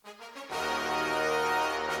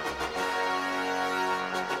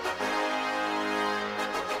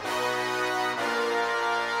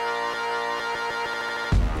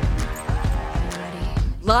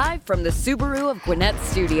Live from the Subaru of Gwinnett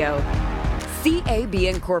studio, CAB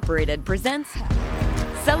Incorporated presents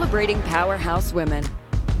Celebrating Powerhouse Women.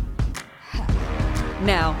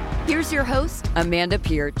 Now, here's your host, Amanda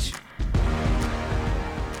Pierce.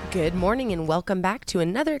 Good morning and welcome back to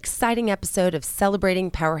another exciting episode of Celebrating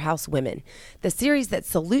Powerhouse Women, the series that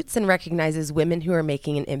salutes and recognizes women who are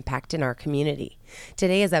making an impact in our community.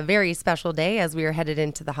 Today is a very special day as we are headed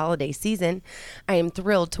into the holiday season. I am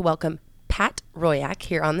thrilled to welcome Pat Royak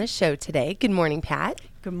here on the show today. Good morning, Pat.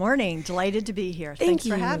 Good morning. Delighted to be here. Thanks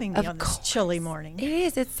for having me on this chilly morning. It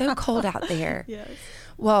is. It's so cold out there. Yes.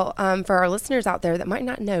 Well, for our listeners out there that might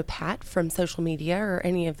not know Pat from social media or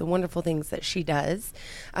any of the wonderful things that she does,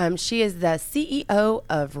 she is the CEO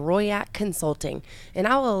of Royak Consulting, and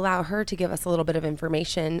I will allow her to give us a little bit of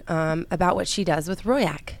information about what she does with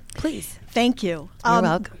Royak. Please. Thank you. You're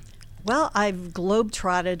welcome. Well, I've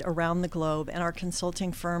globe-trotted around the globe, and our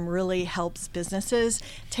consulting firm really helps businesses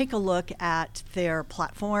take a look at their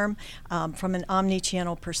platform from an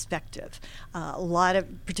omni-channel perspective. A lot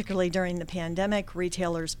of, particularly during the pandemic,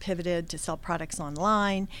 retailers pivoted to sell products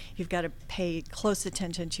online. You've got to pay close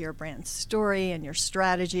attention to your brand story and your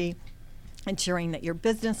strategy, ensuring that your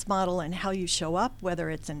business model and how you show up, whether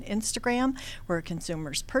it's an Instagram where a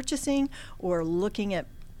consumer's purchasing or looking at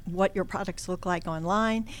what your products look like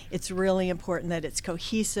online, it's really important that it's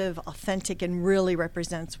cohesive, authentic, and really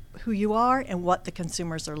represents who you are and what the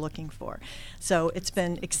consumers are looking for. So it's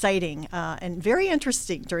been exciting and very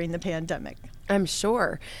interesting during the pandemic. I'm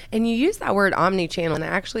sure. And you use that word omni-channel,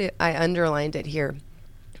 and I underlined it here.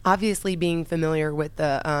 Obviously, being familiar with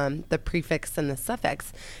the prefix and the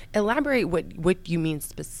suffix, elaborate what you mean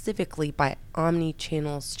specifically by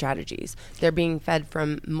omni-channel strategies. They're being fed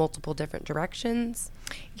from multiple different directions?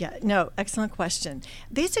 Yeah, no, excellent question.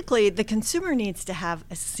 Basically, the consumer needs to have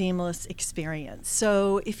a seamless experience.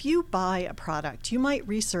 So if you buy a product, you might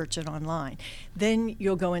research it online. Then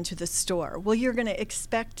you'll go into the store. Well, you're going to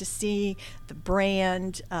expect to see the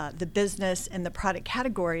brand, the business, and the product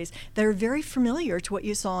categories that are very familiar to what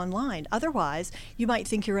you saw online. Otherwise, you might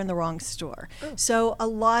think you're in the wrong store. Oh. So a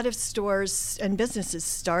lot of stores and businesses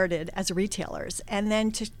started as retailers, and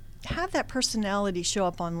then to have that personality show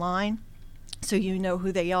up online, so you know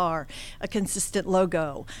who they are, a consistent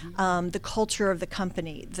logo, the culture of the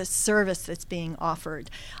company, the service that's being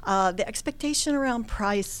offered, the expectation around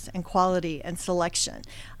price and quality and selection.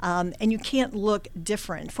 And you can't look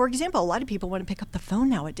different. For example, a lot of people want to pick up the phone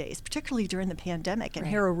nowadays, particularly during the pandemic, and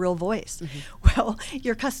hear a real voice. Mm-hmm. Well,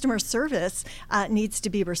 your customer service needs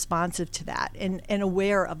to be responsive to that and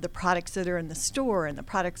aware of the products that are in the store and the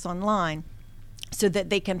products online, so that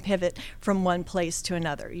they can pivot from one place to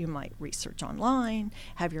another. You might research online,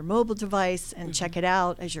 have your mobile device, and check it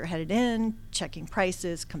out as you're headed in, checking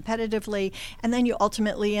prices competitively, and then you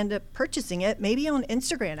ultimately end up purchasing it, maybe on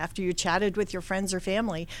Instagram after you chatted with your friends or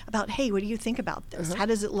family about, hey, what do you think about this? How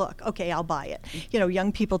does it look? Okay, I'll buy it. You know,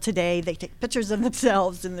 young people today, they take pictures of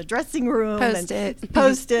themselves in the dressing room,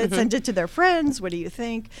 post it, send it to their friends. What do you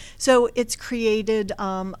think? So it's created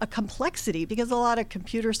a complexity because a lot of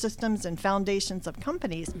computer systems and foundations of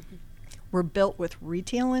companies were built with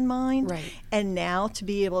retail in mind, right. And now to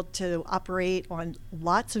be able to operate on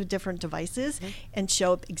lots of different devices and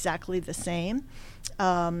show up exactly the same,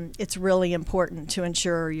 it's really important to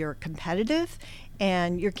ensure you're competitive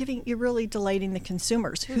and you're really delighting the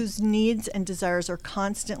consumers whose needs and desires are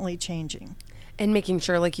constantly changing. And making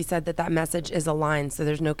sure, like you said, that message is aligned so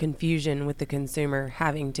there's no confusion with the consumer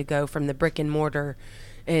having to go from the brick and mortar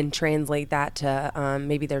and translate that to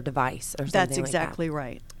maybe their device or something like that. That's exactly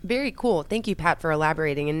right. Very cool. Thank you, Pat, for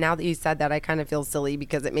elaborating. And now that you said that, I kind of feel silly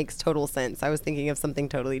because it makes total sense. I was thinking of something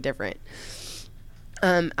totally different.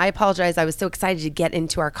 I apologize. I was so excited to get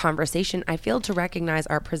into our conversation. I failed to recognize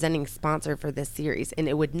our presenting sponsor for this series, and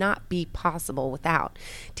it would not be possible without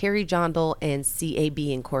Terry Jondal and CAB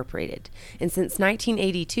Incorporated. And since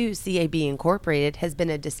 1982, CAB Incorporated has been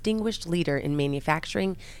a distinguished leader in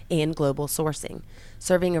manufacturing and global sourcing,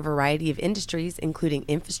 serving a variety of industries, including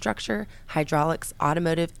infrastructure, hydraulics,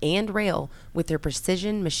 automotive, and rail, with their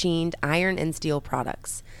precision machined iron and steel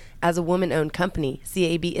products. As a woman-owned company,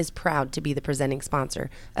 CAB is proud to be the presenting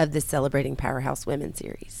sponsor of the Celebrating Powerhouse Women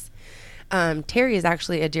series. Terry is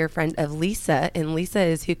actually a dear friend of Lisa, and Lisa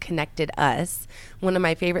is who connected us. One of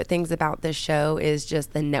my favorite things about this show is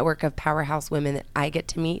just the network of powerhouse women that I get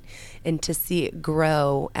to meet and to see it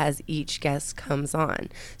grow as each guest comes on.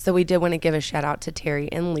 So we did want to give a shout out to Terry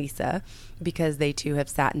and Lisa because they too have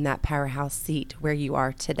sat in that powerhouse seat where you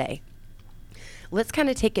are today. Let's kind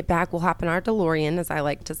of take it back. We'll hop in our DeLorean, as I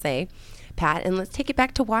like to say, Pat, and let's take it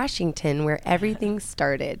back to Washington where everything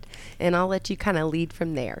started. And I'll let you kind of lead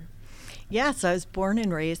from there. Yes, I was born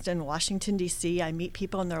and raised in Washington, D.C. I meet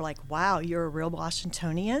people and they're like, wow, you're a real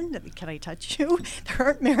Washingtonian? Can I touch you? There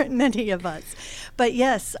aren't many of us. But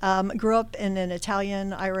yes, grew up in an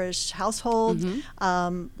Italian-Irish household.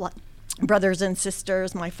 Brothers and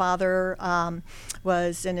sisters. My father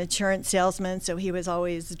was an insurance salesman, so he was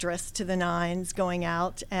always dressed to the nines, going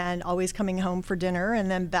out and always coming home for dinner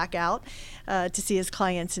and then back out to see his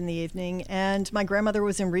clients in the evening. And my grandmother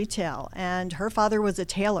was in retail, and her father was a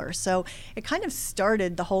tailor. So it kind of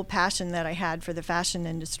started the whole passion that I had for the fashion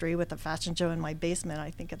industry with a fashion show in my basement,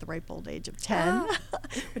 I think at the ripe old age of 10,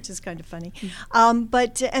 which is kind of funny. And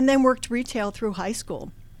then worked retail through high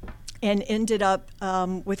school. And ended up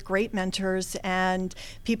with great mentors and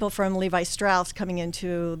people from Levi Strauss coming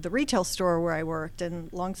into the retail store where I worked.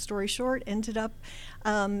 And long story short, ended up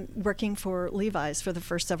working for Levi's for the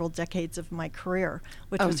first several decades of my career,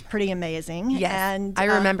 which was pretty amazing. Yes. And I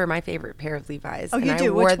remember my favorite pair of Levi's. Oh, and you I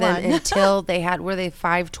do? wore Which them one? until they had, were they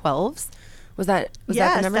 512s? Was that the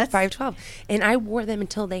number? 512. And I wore them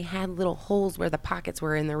until they had little holes where the pockets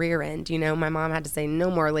were in the rear end. You know, my mom had to say,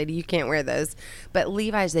 no more, lady, you can't wear those. But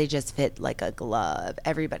Levi's, they just fit like a glove.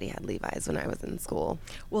 Everybody had Levi's when I was in school.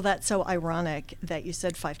 Well, that's so ironic that you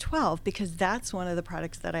said 512 because that's one of the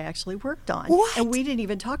products that I actually worked on. What? And we didn't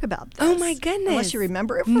even talk about this. Oh, my goodness. Unless you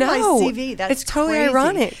remember it from No. my CV. That's It's totally crazy.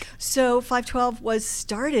 ironic. So 512 was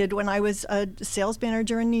started when I was a sales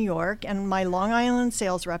manager in New York, and my Long Island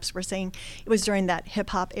sales reps were saying it was during that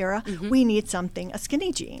hip-hop era, we need something, a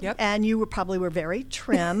skinny jean. Yep. And you probably were very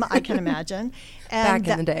trim, I can imagine. Back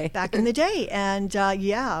in the day. Back in the day. And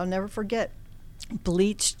I'll never forget.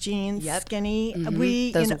 Bleached jeans, skinny.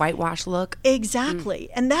 We Those whitewash look. Exactly.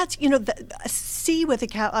 And that's, the C with a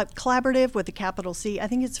collaborative with a capital C. I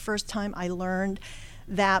think it's the first time I learned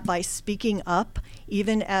that by speaking up,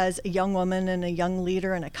 even as a young woman and a young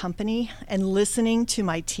leader in a company, and listening to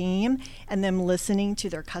my team and them listening to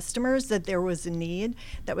their customers, that there was a need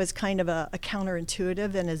that was kind of a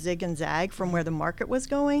counterintuitive and a zig and zag from where the market was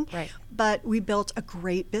going. Right. But we built a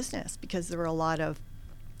great business because there were a lot of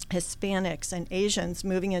Hispanics and Asians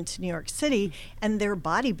moving into New York City, and their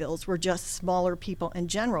body builds were just smaller people in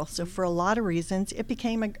general. So for a lot of reasons, it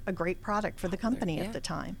became a great product for the company at the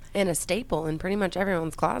time. And a staple in pretty much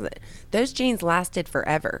everyone's closet. Those jeans lasted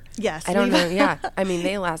forever. Yes. I don't know. Yeah. I mean,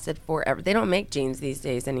 they lasted forever. They don't make jeans these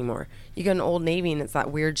days anymore. You go to Old Navy and it's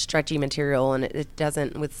that weird stretchy material and it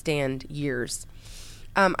doesn't withstand years.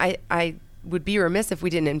 I would be remiss if we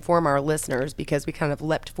didn't inform our listeners because we kind of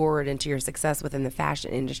leapt forward into your success within the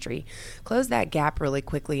fashion industry. Close that gap really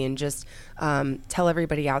quickly and just tell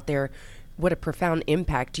everybody out there what a profound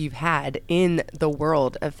impact you've had in the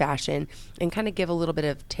world of fashion and kind of give a little bit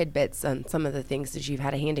of tidbits on some of the things that you've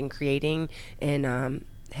had a hand in creating and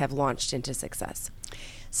have launched into success.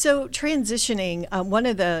 So transitioning, one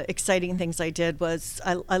of the exciting things I did was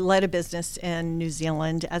I led a business in New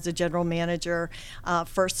Zealand as a general manager,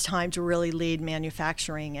 first time to really lead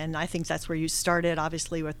manufacturing. And I think that's where you started,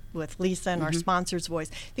 obviously, with Lisa and our sponsor's voice.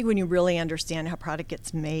 I think when you really understand how product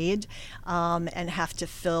gets made and have to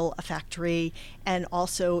fill a factory and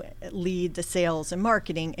also lead the sales and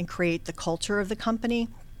marketing and create the culture of the company,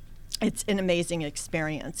 it's an amazing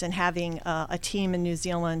experience, and having a team in New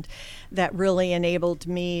Zealand that really enabled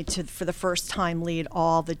me to, for the first time, lead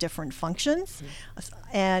all the different functions.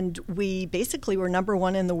 And we basically were number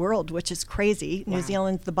one in the world, which is crazy. Wow. New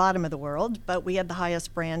Zealand's the bottom of the world, but we had the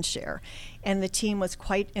highest brand share. And the team was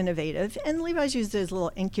quite innovative, and Levi's used it as a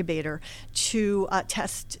little incubator to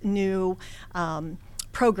test new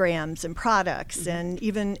programs and products and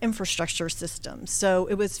even infrastructure systems. So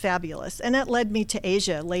it was fabulous. And that led me to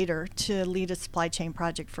Asia later to lead a supply chain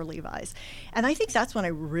project for Levi's. And I think that's when I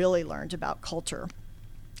really learned about culture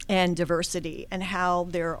and diversity and how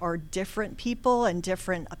there are different people and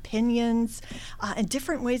different opinions and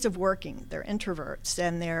different ways of working. They're introverts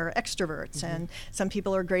and they're extroverts, and some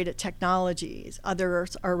people are great at technologies,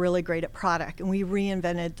 others are really great at product. And we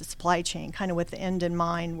reinvented the supply chain kind of with the end in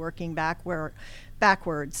mind, working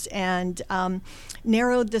backwards, and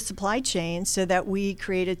narrowed the supply chain so that we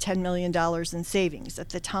created $10 million in savings. At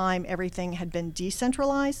the time, everything had been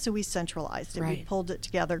decentralized, so we centralized it. Right. We pulled it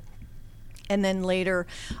together. And then later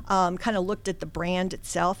kind of looked at the brand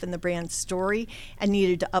itself and the brand story and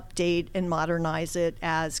needed to update and modernize it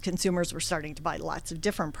as consumers were starting to buy lots of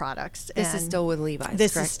different products. This is still with Levi's,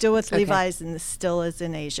 This correct? is still with Okay. Levi's, and this still is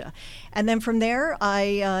in Asia. And then from there,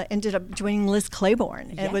 I ended up joining Liz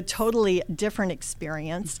Claiborne, and with totally different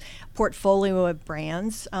experience, portfolio of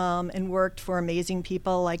brands, and worked for amazing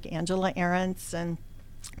people like Angela Ahrendts and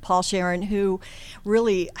Paul Sharon, who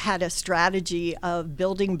really had a strategy of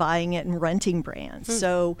building, buying it, and renting brands.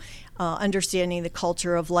 So understanding the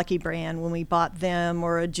culture of Lucky Brand when we bought them,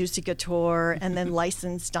 or a Juicy Couture, and then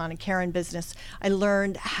licensed Donna Karan business. I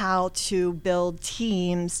learned how to build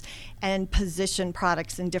teams and position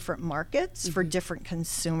products in different markets for different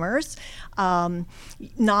consumers.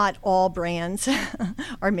 Not all brands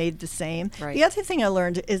are made the same. Right. The other thing I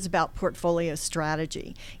learned is about portfolio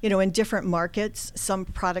strategy. In different markets, some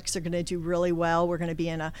products are going to do really well. We're going to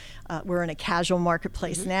be we're in a casual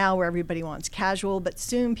marketplace now where everybody wants casual, but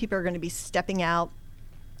soon people are going to be stepping out,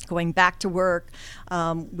 going back to work.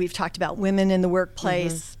 We've talked about women in the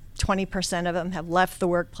workplace. 20% of them have left the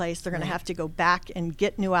workplace. They're going to have to go back and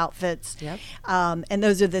get new outfits. Yep. And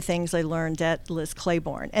those are the things I learned at Liz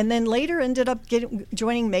Claiborne. And then later ended up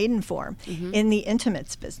joining Maidenform in the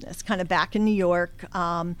intimates business, kind of back in New York,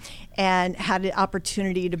 and had the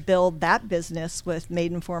opportunity to build that business with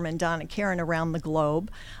Maidenform and Donna Karan around the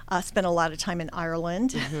globe. Spent a lot of time in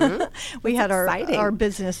Ireland. We had our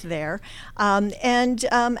business there. And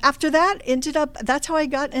after that, that's how I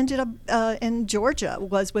ended up in Georgia,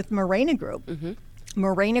 was with Morena Group.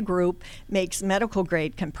 Morena Group makes medical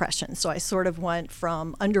grade compression. So I sort of went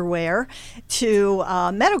from underwear to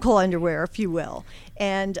medical underwear, if you will.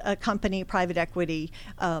 And a company, private equity,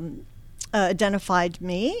 identified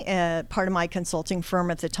me, part of my consulting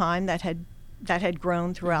firm at the time that had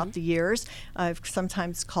grown throughout the years. I've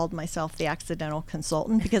sometimes called myself the accidental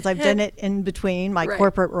consultant because I've done it in between my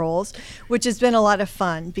corporate roles, which has been a lot of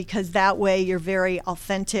fun because that way you're very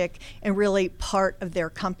authentic and really part of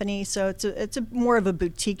their company. So it's a more of a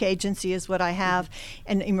boutique agency is what I have,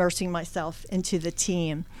 and immersing myself into the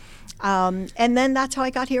team. And then that's how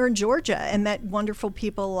I got here in Georgia and met wonderful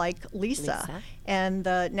people like Lisa. And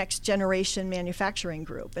the Next Generation Manufacturing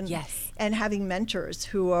Group, and having mentors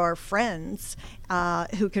who are friends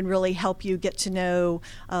who can really help you get to know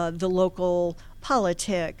the local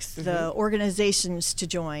politics, the organizations to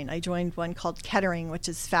join. I joined one called Kettering, which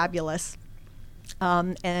is fabulous.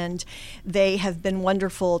 And they have been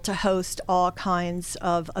wonderful to host all kinds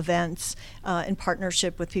of events in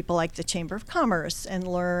partnership with people like the Chamber of Commerce and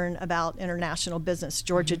learn about international business.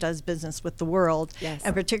 Georgia does business with the world,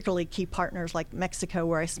 and particularly key partners like Mexico,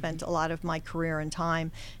 where I spent a lot of my career and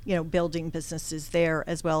time, building businesses there,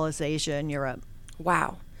 as well as Asia and Europe.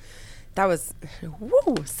 Wow. That was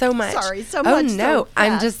so much. Sorry, so much. Oh no,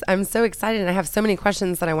 I'm so excited, and I have so many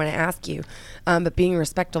questions that I want to ask you. But being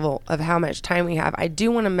respectful of how much time we have, I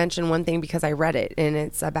do want to mention one thing because I read it, and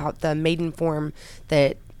it's about the Maidenform.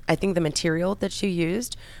 That I think the material that you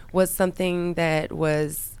used was something that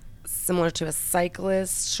was similar to a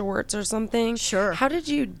cyclist shorts or something. Sure. How did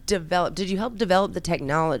you develop? Did you help develop the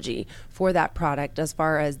technology for that product as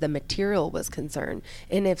far as the material was concerned?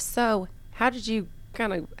 And if so, how did you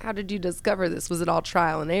discover this? Was it all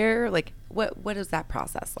trial and error? Like, what is that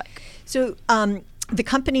process like? So the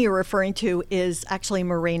company you're referring to is actually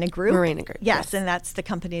Morena Group. Morena Group. Yes, and that's the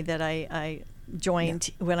company that I joined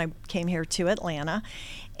when I came here to Atlanta.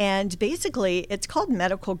 And basically, it's called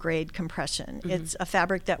medical grade compression. It's a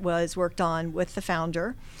fabric that was worked on with the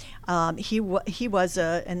founder. He was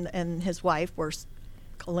and his wife were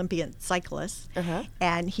Olympian cyclists,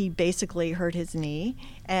 and he basically hurt his knee,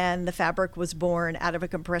 and the fabric was born out of a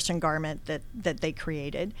compression garment that they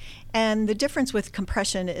created. And the difference with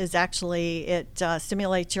compression is actually it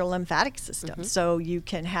stimulates your lymphatic system. So you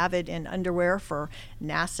can have it in underwear for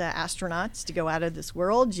NASA astronauts to go out of this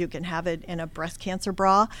world. You can have it in a breast cancer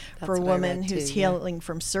bra for a woman who's healing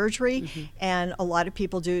from surgery. And a lot of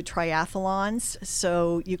people do triathlons,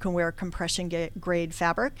 so you can wear compression grade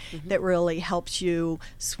fabric that really helps you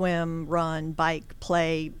swim, run, bike,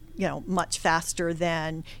 play, much faster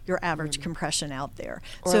than your average compression out there.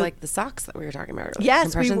 Or like the socks that we were talking about earlier.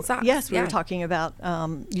 Yes, compression socks. Yes, we were talking about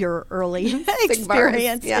your early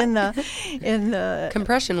experience in the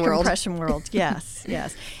compression world. Compression world, yes.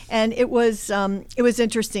 And it was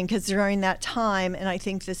interesting because during that time, and I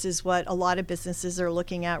think this is what a lot of businesses are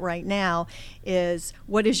looking at right now, is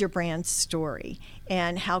what is your brand story?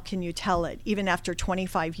 And how can you tell it? Even after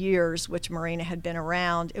 25 years, which Morena had been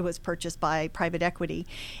around, it was purchased by private equity,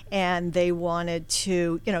 and they wanted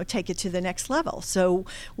to, take it to the next level. So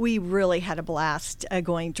we really had a blast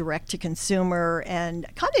going direct to consumer and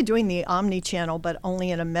kind of doing the omni-channel, but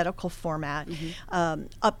only in a medical format,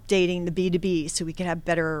 updating the B2B so we could have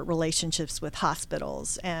better relationships with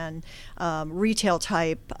hospitals and retail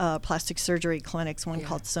type plastic surgery clinics, one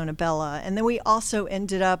called Sonabella. And then we also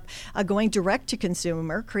ended up going direct to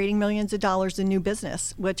consumer, creating millions of dollars in new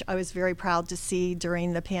business, which I was very proud to see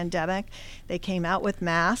during the pandemic. They came out with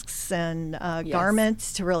masks. masks and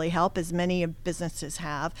garments to really help, as many businesses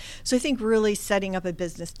have. So I think really setting up a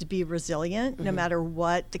business to be resilient, no matter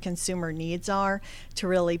what the consumer needs are, to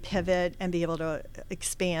really pivot and be able to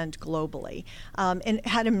expand globally. And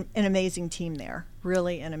had an amazing team there,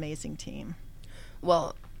 really an amazing team.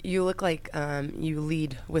 Well, you look like you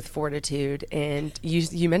lead with fortitude, and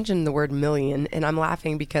you mentioned the word million, and I'm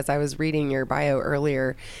laughing because I was reading your bio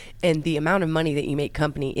earlier, and the amount of money that you make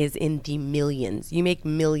company is in the millions. You make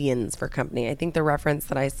millions for company. I think the reference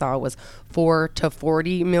that I saw was 4 to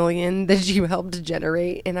 40 million that you helped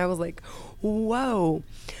generate, and I was like, whoa.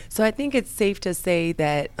 So I think it's safe to say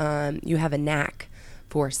that you have a knack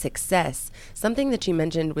for success. Something that you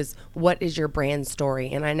mentioned was, what is your brand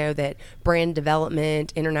story? And I know that brand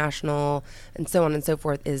development, international, and so on and so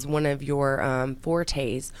forth is one of your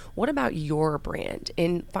fortes. What about your brand?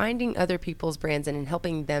 In finding other people's brands and in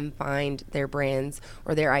helping them find their brands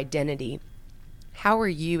or their identity, how are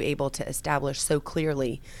you able to establish so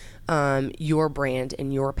clearly your brand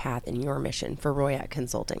and your path and your mission for Royat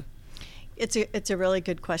Consulting? It's a really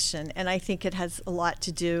good question, and I think it has a lot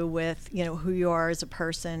to do with, who you are as a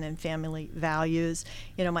person and family values.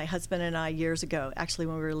 My husband and I, years ago, actually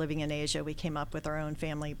when we were living in Asia, we came up with our own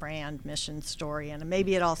family brand, mission, story, and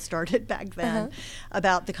maybe it all started back then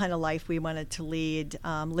about the kind of life we wanted to lead,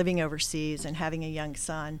 living overseas and having a young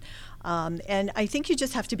son. And I think you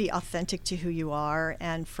just have to be authentic to who you are,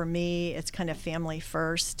 and for me, it's kind of family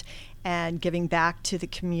first and giving back to the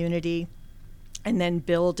community, and then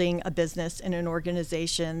building a business and an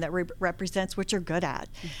organization that represents what you're good at,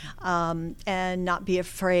 and not be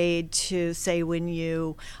afraid to say when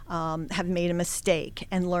you have made a mistake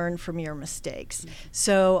and learn from your mistakes.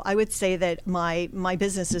 So I would say that my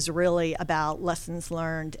business is really about lessons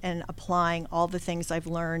learned and applying all the things I've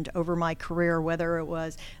learned over my career, whether it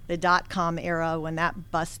was the dot-com era when that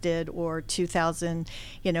busted, or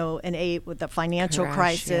 2008 with the financial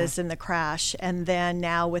crisis and the crash, and then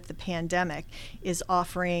now with the pandemic, is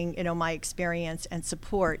offering, my experience and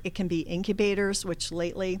support. It can be incubators, which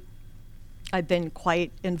lately I've been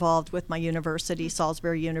quite involved with my university,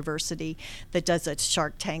 Salisbury University, that does a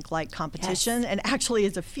Shark Tank-like competition, and actually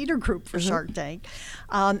is a feeder group for Shark Tank.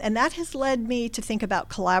 And that has led me to think about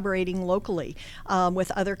collaborating locally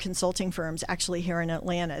with other consulting firms, actually here in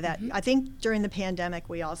Atlanta. That I think during the pandemic,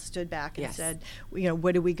 we all stood back and said,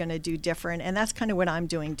 what are we going to do different? And that's kind of what I'm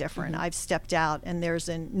doing different. I've stepped out, and there's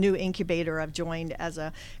a new incubator I've joined as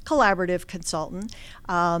a collaborative consultant.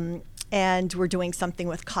 And we're doing something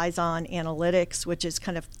with Kaizen Analytics, which is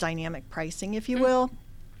kind of dynamic pricing, if you will.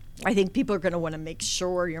 I think people are going to want to make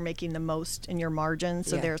sure you're making the most in your margins.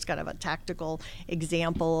 So there's kind of a tactical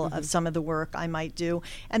example of some of the work I might do.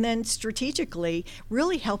 And then strategically,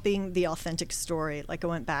 really helping the authentic story. Like I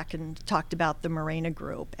went back and talked about the Morena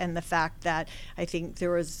Group and the fact that I think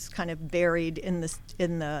there was kind of buried in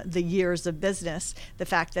the years of business, the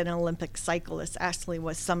fact that an Olympic cyclist actually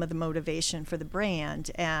was some of the motivation for the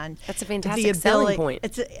brand. And that's a fantastic selling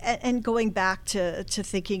point. And going back to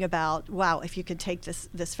thinking about, wow, if you could take this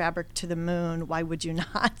fabric to the moon, why would you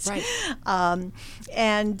not? Right.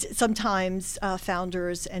 And sometimes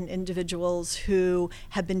founders and individuals who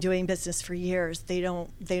have been doing business for years, they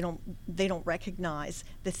don't recognize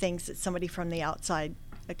the things that somebody from the outside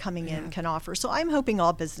coming in can offer. So I'm hoping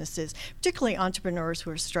all businesses, particularly entrepreneurs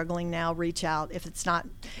who are struggling now, reach out, if it's not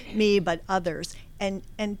me but others, and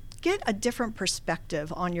get a different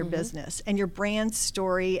perspective on your business and your brand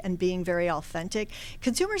story, and being very authentic.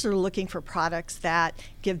 Consumers are looking for products that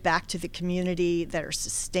give back to the community, that are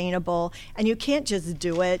sustainable, and you can't just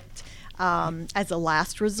do it as a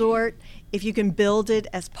last resort. If you can build it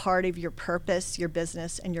as part of your purpose, your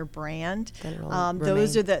business, and your brand,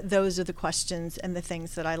 those are the questions and the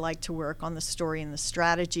things that I like to work on, the story and the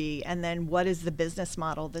strategy, and then what is the business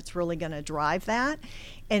model that's really going to drive that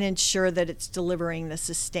and ensure that it's delivering the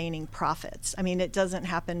sustaining profits. I mean, it doesn't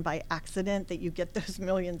happen by accident that you get those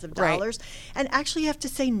millions of dollars. And actually, you have to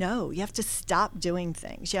say no. You have to stop doing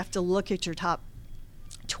things. You have to look at your top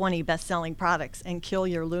 20 best-selling products and kill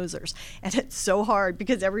your losers. And it's so hard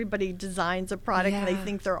because everybody designs a product and they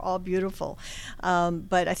think they're all beautiful.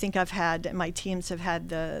 But I think my teams have had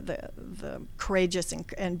the courageous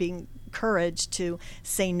and being courage to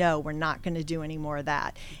say, no, we're not going to do any more of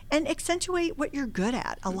that. And accentuate what you're good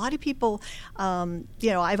at. A lot of people,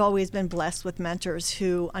 I've always been blessed with mentors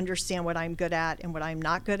who understand what I'm good at and what I'm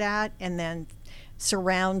not good at, and then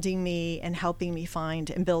surrounding me and helping me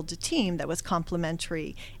find and build a team that was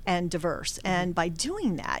complementary and diverse. And by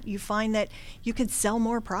doing that, you find that you can sell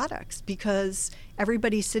more products because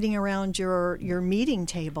everybody sitting around your meeting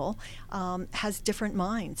table has different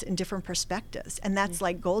minds and different perspectives. And that's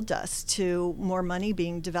like gold dust to more money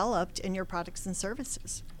being developed in your products and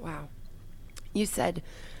services. Wow. You said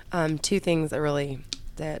two things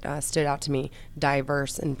that stood out to me: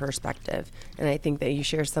 diverse and perspective. And I think that you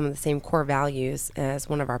share some of the same core values as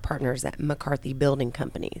one of our partners at McCarthy Building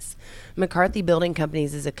Companies. McCarthy Building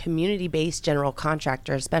Companies is a community-based general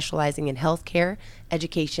contractor specializing in healthcare,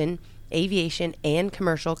 education, aviation, and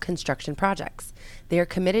commercial construction projects. They are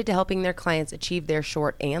committed to helping their clients achieve their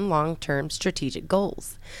short and long-term strategic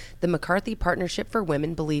goals. The McCarthy Partnership for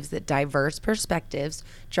Women believes that diverse perspectives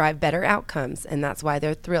drive better outcomes, and that's why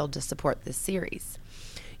they're thrilled to support this series.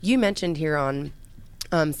 You mentioned here on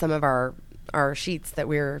some of our sheets that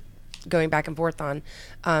we're going back and forth on,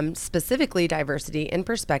 specifically diversity and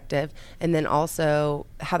perspective, and then also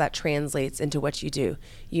how that translates into what you do.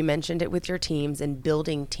 You mentioned it with your teams and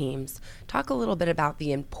building teams. Talk a little bit about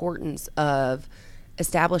the importance of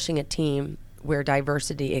establishing a team where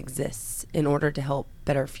diversity exists in order to help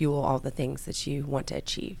better fuel all the things that you want to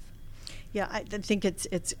achieve. Yeah, I think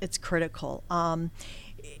it's critical.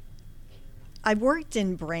 I've worked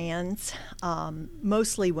in brands,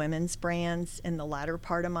 mostly women's brands, in the latter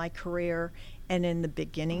part of my career. And in the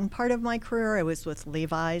beginning part of my career, I was with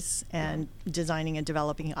Levi's and designing and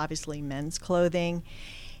developing, obviously, men's clothing.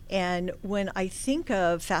 And when I think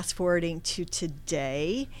of fast forwarding to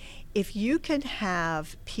today, if you can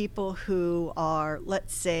have people who are,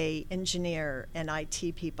 let's say, engineer and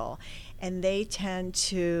IT people, and they tend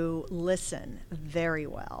to listen very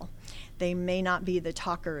well. They may not be the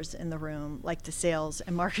talkers in the room like the sales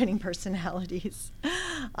and marketing personalities.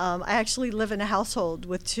 I actually live in a household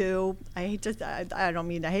with two, I hate to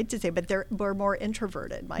say, but we're more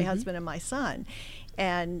introverted, my husband and my son.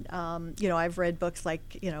 And, I've read books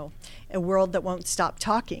like, A World That Won't Stop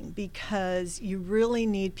Talking, because you really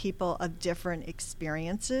need people of different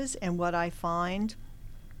experiences. And what I find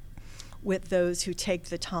with those who take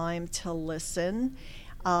the time to listen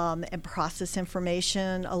and process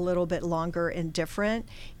information a little bit longer and different,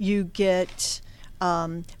 you get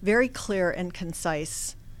very clear and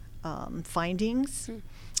concise findings.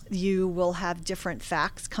 You will have different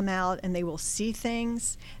facts come out, and they will see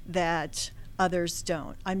things that others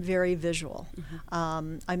don't. I'm very visual.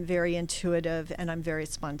 I'm very intuitive, and I'm very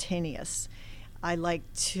spontaneous. I like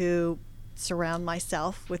to surround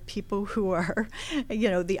myself with people who are,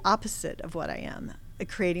 the opposite of what I am.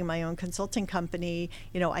 Creating my own consulting company,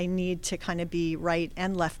 I need to kind of be right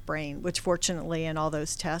and left brain, which fortunately in all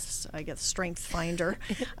those tests, I get Strength Finder.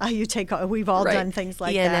 We've all done things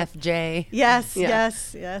like ENFJ.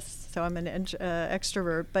 that. Yes. So I'm an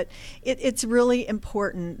extrovert, but it's really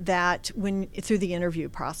important that through the interview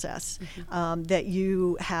process, that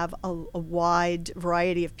you have a wide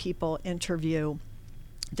variety of people interview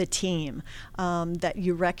the team, that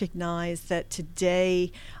you recognize that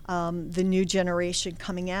today, the new generation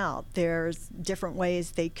coming out, there's different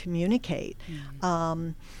ways they communicate.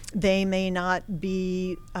 They may not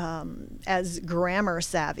be as grammar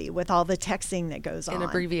savvy with all the texting that goes on.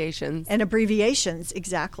 And abbreviations,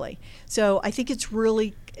 exactly. So I think it's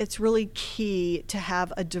really key to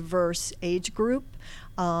have a diverse age group.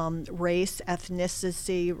 Race,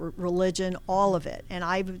 ethnicity, religion, all of it. And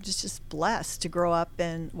I was just blessed to grow up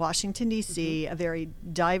in Washington, D.C., a very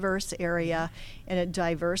diverse area in a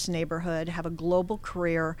diverse neighborhood, have a global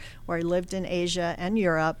career where I lived in Asia and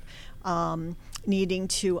Europe, needing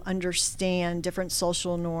to understand different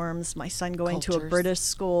social norms, my son going to a British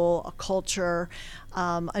school, a culture,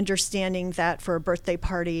 understanding that for a birthday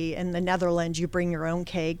party in the Netherlands, you bring your own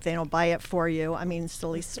cake. They don't buy it for you. I mean,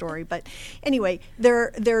 silly story. But anyway,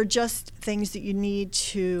 there are just things that you need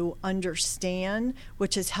to understand,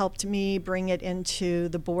 which has helped me bring it into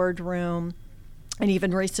the boardroom. And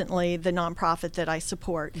even recently, the nonprofit that I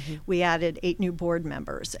support, we added 8 new board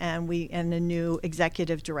members and a new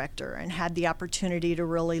executive director, and had the opportunity to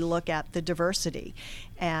really look at the diversity.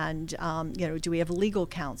 And do we have legal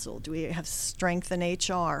counsel? Do we have strength in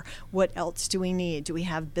HR? What else do we need? Do we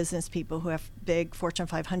have business people who have big Fortune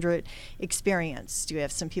 500 experience? Do we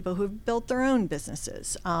have some people who have built their own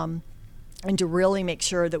businesses? And to really make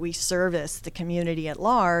sure that we service the community at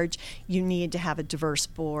large, you need to have a diverse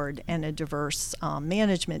board and a diverse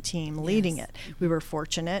management team leading it. We were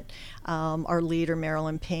fortunate. Our leader,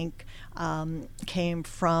 Marilyn Pink, came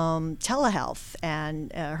from telehealth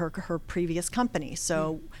and her previous company.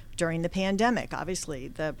 So during the pandemic. Obviously,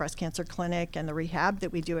 the breast cancer clinic and the rehab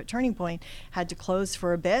that we do at Turning Point had to close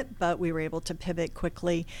for a bit, but we were able to pivot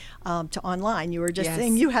quickly to online. You were just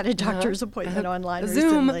saying you had a doctor's appointment online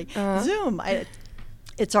recently. Zoom.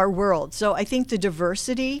 It's our world. So I think the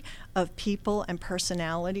diversity of people and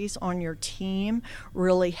personalities on your team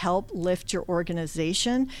really help lift your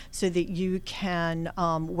organization so that you can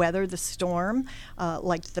weather the storm,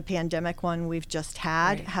 like the pandemic one we've just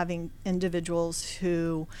had, having individuals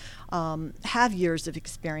who have years of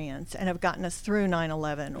experience and have gotten us through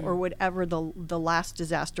 9/11 or whatever the last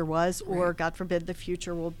disaster was, or God forbid the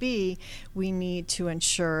future will be. We need to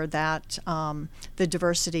ensure that the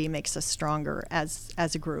diversity makes us stronger as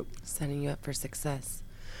a group. Setting you up for success.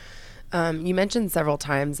 You mentioned several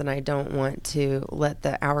times, and I don't want to let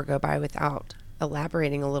the hour go by without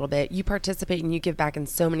elaborating a little bit. You participate and you give back in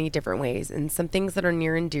so many different ways, and some things that are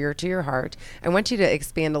near and dear to your heart. I want you to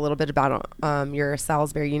expand a little bit about your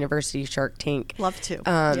Salisbury University Shark Tank. Love to.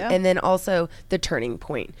 And then also the Turning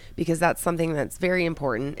Point, because that's something that's very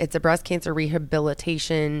important. It's a breast cancer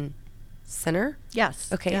rehabilitation center? Yes.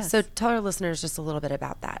 Okay, yes. So tell our listeners just a little bit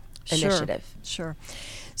about that initiative. Sure.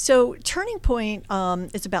 So Turning Point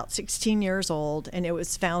is about 16 years old, and it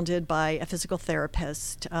was founded by a physical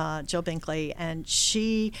therapist, Jill Binkley, and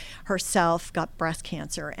she herself got breast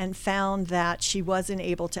cancer and found that she wasn't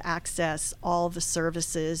able to access all the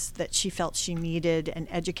services that she felt she needed and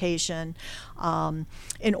education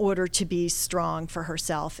in order to be strong for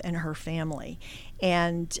herself and her family.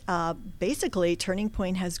 And basically, Turning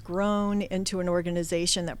Point has grown into an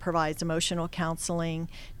organization that provides emotional counseling,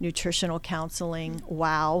 nutritional counseling,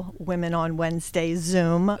 Women on Wednesday,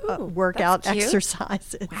 Zoom, workout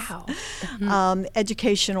exercises,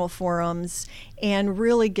 educational forums, and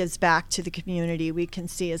really gives back to the community. We can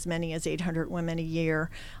see as many as 800 women a year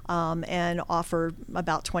and offer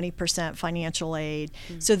about 20% financial aid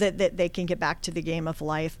so that they can get back to the game of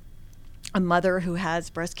life. A mother who has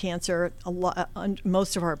breast cancer,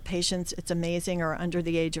 most of our patients, it's amazing, are under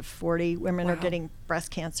the age of 40. Women are getting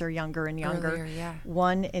breast cancer younger and younger. Earlier,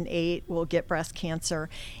 1 in 8 will get breast cancer.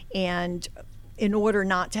 And in order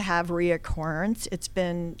not to have reoccurrence, it's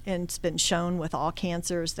been shown with all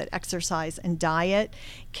cancers that exercise and diet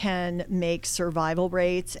can make survival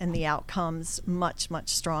rates and the outcomes much, much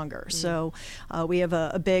stronger. So we have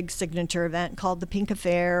a big signature event called the Pink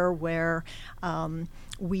Affair, where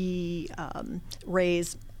we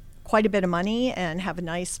raise quite a bit of money and have a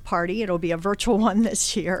nice party. It'll be a virtual one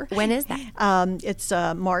this year. When is that? It's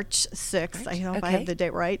March 6th. I hope I have the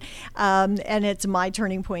date right. And it's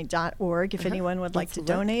myturningpoint.org if anyone would like to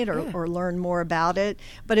donate or learn more about it.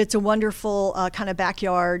 But it's a wonderful kind of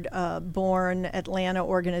backyard born Atlanta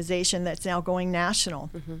organization that's now going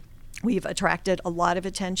national. We've attracted a lot of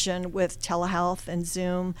attention with telehealth and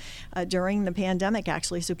Zoom during the pandemic,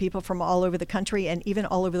 actually. So people from all over the country and even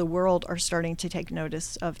all over the world are starting to take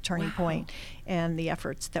notice of Turning Point and the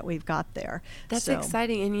efforts that we've got there. That's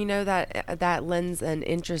exciting. And you know that lends an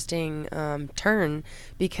interesting turn,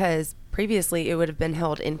 because previously it would have been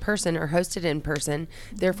held in person or hosted in person,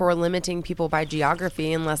 therefore limiting people by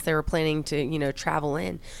geography unless they were planning to, travel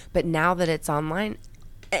in. But now that it's online,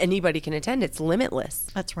 anybody can attend. It's limitless.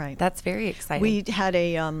 That's right. That's very exciting. We had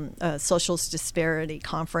a social disparity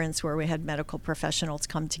conference where we had medical professionals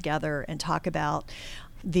come together and talk about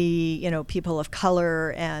the people of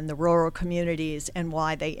color and the rural communities and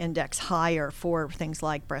why they index higher for things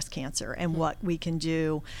like breast cancer and what we can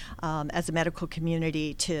do as a medical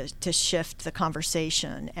community to shift the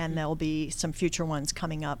conversation. And there'll be some future ones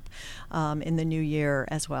coming up in the new year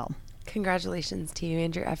as well. Congratulations to you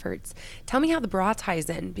and your efforts. Tell me how the bra ties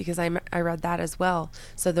in, because I read that as well.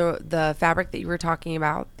 So the fabric that you were talking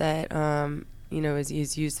about that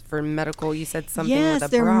is used for medical. You said something with a bra.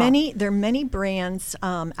 Yes, there are many brands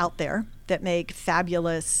out there that make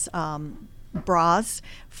fabulous bras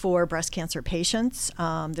for breast cancer patients.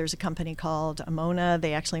 There's a company called Amona.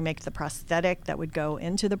 They actually make the prosthetic that would go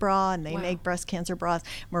into the bra, and they make breast cancer bras.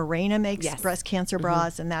 Morena makes breast cancer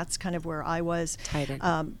bras, and that's kind of where I was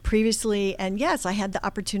previously. And yes, I had the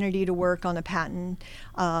opportunity to work on a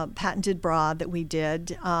patented bra that we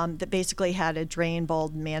did that basically had a drain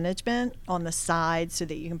bulb management on the side so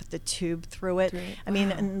that you can put the tube through it. I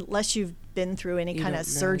mean, unless you've been through any kind of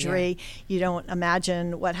surgery, you don't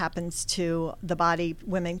imagine what happens to the body.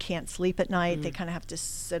 Women can't sleep at night. They kind of have to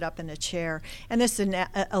sit up in a chair. And this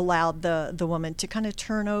allowed the woman to kind of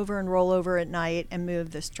turn over and roll over at night and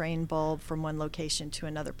move this drain bulb from one location to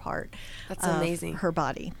another part of her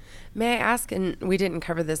body. May I ask, and we didn't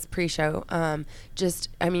cover this pre-show,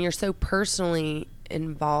 you're so personally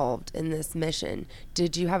involved in this mission.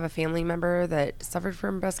 Did you have a family member that suffered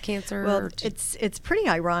from breast cancer? Well, it's pretty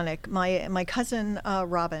ironic. My cousin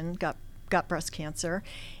Robin got breast cancer,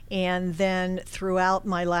 and then throughout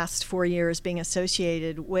my last 4 years being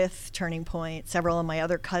associated with Turning Point, several of my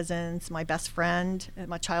other cousins, my best friend,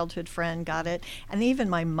 my childhood friend got it, and even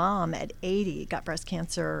my mom at 80 got breast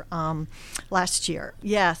cancer last year.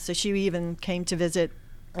 Yeah, so she even came to visit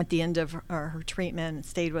at the end of her treatment and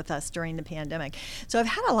stayed with us during the pandemic. So I've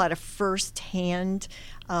had a lot of firsthand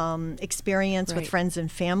experience with friends and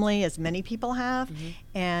family, as many people have,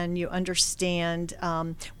 and you understand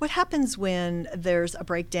what happens when there's a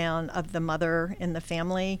breakdown of the mother in the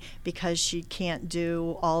family because she can't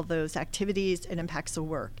do all those activities. It impacts the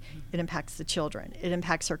work. It impacts the children. It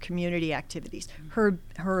impacts her community activities,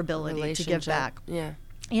 her ability to give back.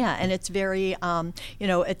 Yeah, and it's very,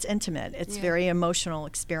 it's intimate. It's very emotional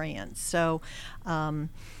experience. So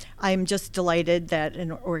I'm just delighted that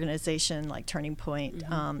an organization like Turning Point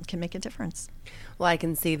can make a difference. Well, I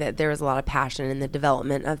can see that there was a lot of passion in the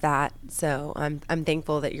development of that. So I'm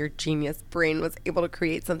thankful that your genius brain was able to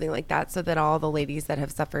create something like that so that all the ladies that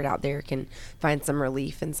have suffered out there can find some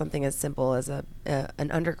relief in something as simple as an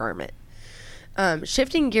undergarment.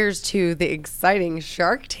 Shifting gears to the exciting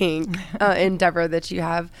Shark Tank endeavor that you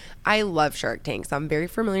have. I love Shark Tanks. I'm very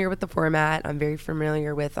familiar with the format. I'm very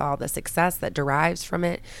familiar with all the success that derives from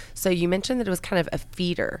it. So you mentioned that it was kind of a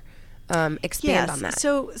feeder. Expand on that.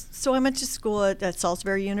 So I went to school at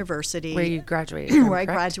Salisbury University. Where you graduated from, where I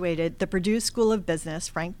correct? graduated. The Purdue School of Business,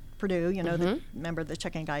 Frank Purdue, remember the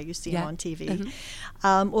chicken guy, you see him on TV.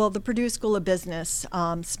 Well, the Purdue School of Business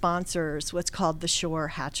sponsors what's called the Shore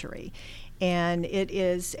Hatchery. And it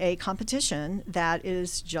is a competition that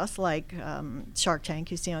is just like Shark Tank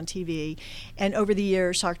you see on TV. And over the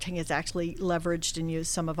years, Shark Tank has actually leveraged and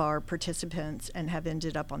used some of our participants and have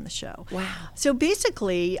ended up on the show. Wow. So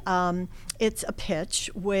basically, it's a pitch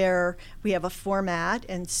where we have a format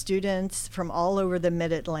and students from all over the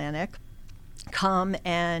Mid-Atlantic come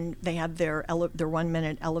and they have their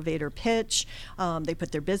 1-minute elevator pitch. They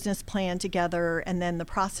put their business plan together, and then the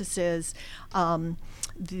process is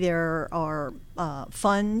there are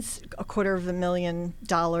funds,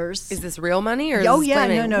 $250,000. Is this real money or? Oh yeah,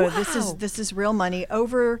 planning? no. Wow. This is real money.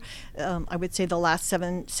 Over, I would say the last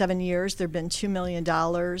seven years, there've been $2 million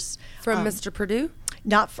From Mr. Purdue.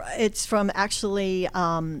 It's from actually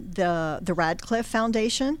the Radcliffe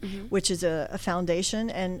Foundation, which is a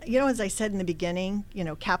foundation, and as I said in the beginning,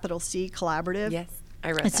 capital C Collaborative. Yes.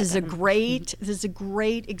 I read This that is a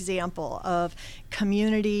great example of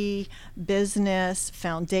community, business,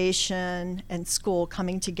 foundation, and school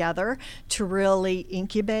coming together to really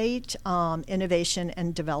incubate innovation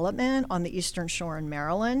and development on the Eastern Shore in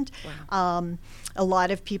Maryland. Wow. A lot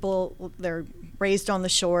of people, they're raised on the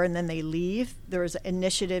shore and then they leave. There's an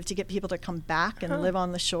initiative to get people to come back and live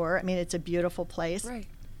on the shore. I mean, it's a beautiful place. Right.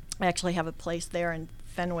 I actually have a place there in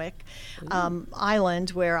Fenwick Island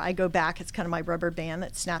where I go back. It's kind of my rubber band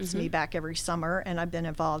that snaps me back every summer, and I've been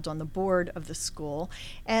involved on the board of the school.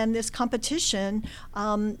 And this competition,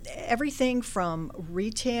 everything from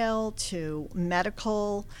retail to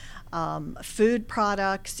medical, food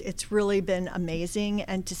products, it's really been amazing.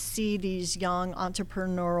 And to see these young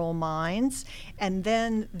entrepreneurial minds and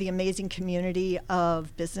then the amazing community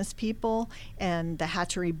of business people and the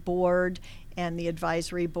hatchery board and the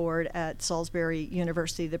advisory board at Salisbury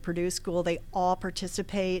University, the Purdue School, they all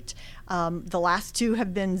participate. The last two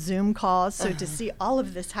have been Zoom calls, so to see all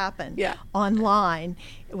of this happen online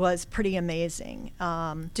was pretty amazing.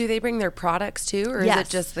 Do they bring their products too, or is it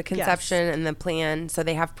just the conception and the plan? So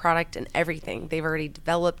they have product and everything. They've already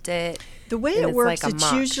developed it. The way it works, like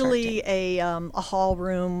it's usually a hall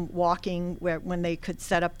room walking when they could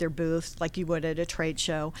set up their booths like you would at a trade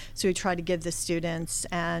show. So we try to give the students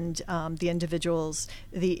and the individuals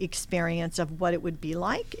the experience of what it would be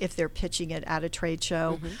like if they're pitching it at a trade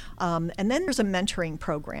show. And then there's a mentoring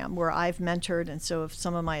program where I've mentored, and so if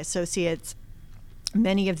some of my associates,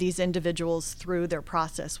 many of these individuals through their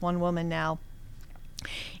process. One woman now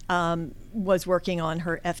was working on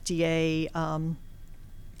her FDA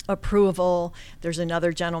approval. There's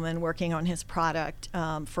another gentleman working on his product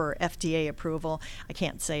for FDA approval. I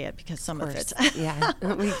can't say it because some of it's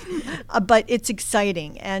but it's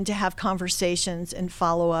exciting, and to have conversations and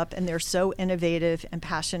follow up, and they're so innovative and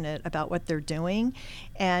passionate about what they're doing.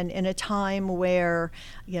 And in a time where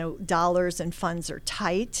dollars and funds are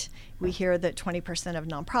tight, We hear that 20% of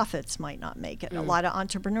nonprofits might not make it. A lot of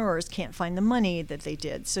entrepreneurs can't find the money that they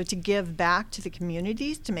did. So to give back to the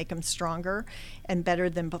communities to make them stronger and better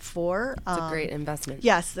than before. It's a great investment.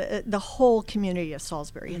 Yes, the whole community of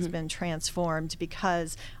Salisbury has been transformed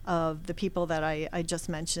because of the people that I just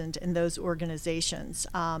mentioned in those organizations.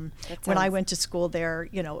 When I went to school there,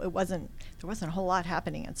 there wasn't a whole lot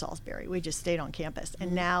happening in Salisbury. We just stayed on campus,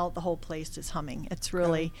 and now the whole place is humming. It's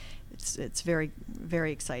really, it's very,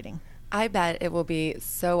 very exciting. I bet it will be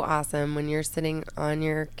so awesome when you're sitting on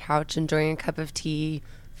your couch enjoying a cup of tea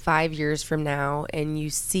 5 years from now and you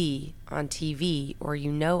see on TV or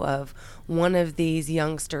of one of these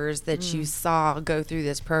youngsters that you saw go through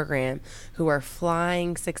this program who are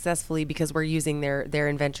flying successfully because we're using their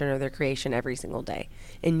invention or their creation every single day.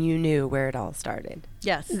 And you knew where it all started.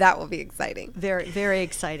 Yes. That will be exciting. Very, very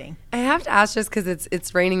exciting. I have to ask just because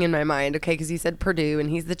it's raining in my mind, okay, because you said Purdue and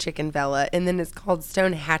he's the chicken fella, and then it's called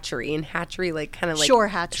Stone Hatchery, and hatchery kind of like... Shore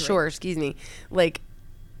Hatchery. Shore, excuse me. Like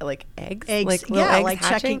eggs? Eggs, eggs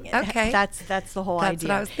hatching? Checking. Okay. That's the whole idea. That's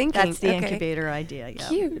what I was thinking. That's the incubator idea, yeah.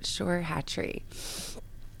 Cute. Shore Hatchery.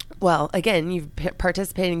 Well, again, you've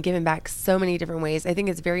participated and given back so many different ways. I think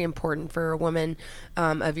it's very important for a woman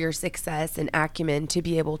of your success and acumen to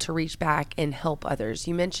be able to reach back and help others.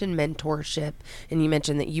 You mentioned mentorship, and you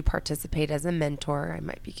mentioned that you participate as a mentor. I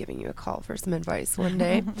might be giving you a call for some advice one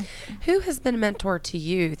day. Who has been a mentor to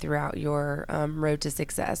you throughout your road to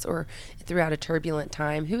success or throughout a turbulent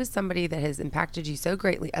time? Who is somebody that has impacted you so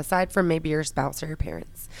greatly, aside from maybe your spouse or your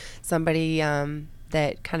parents? Somebody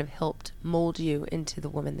that kind of helped mold you into the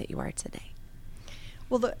woman that you are today?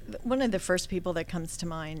 Well, one of the first people that comes to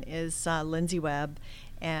mind is Lindsay Webb,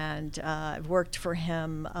 and I've worked for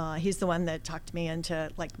him. He's the one that talked me into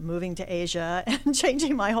moving to Asia and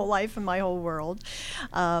changing my whole life and my whole world.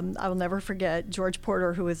 I will never forget George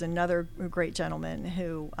Porter, who was another great gentleman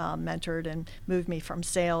who mentored and moved me from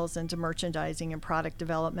sales into merchandising and product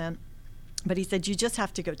development. But he said, you just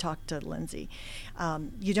have to go talk to Lindsay.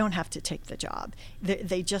 You don't have to take the job.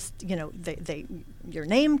 They just, your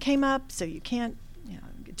name came up, so you can't,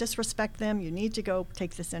 disrespect them. You need to go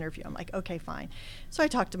take this interview. I'm like, okay, fine. So I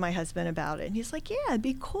talked to my husband about it, and he's like, yeah, it'd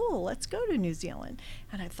be cool. Let's go to New Zealand.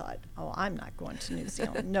 And I thought, oh, I'm not going to New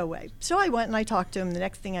Zealand. No way. So I went and I talked to him. The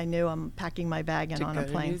next thing I knew, I'm packing my bag and on a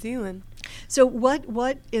plane. To New Zealand. So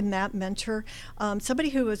what in that mentor, somebody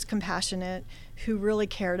who was compassionate, who really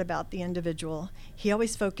cared about the individual. He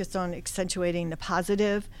always focused on accentuating the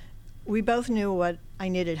positive. We both knew what I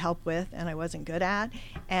needed help with and I wasn't good at,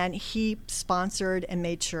 and he sponsored and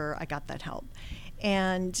made sure I got that help.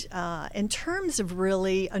 And in terms of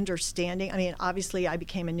really understanding, obviously I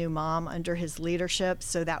became a new mom under his leadership,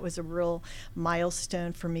 so that was a real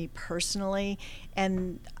milestone for me personally.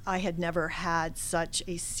 And I had never had such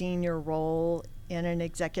a senior role in an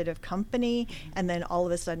executive company, and then all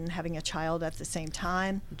of a sudden having a child at the same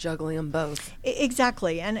time. Juggling them both.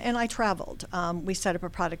 Exactly, and I traveled. We set up a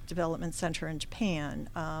product development center in Japan.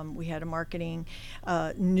 We had a marketing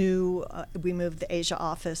we moved the Asia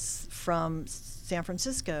office from San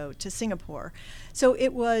Francisco to Singapore. So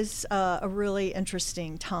it was a really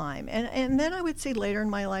interesting time. And then I would say later in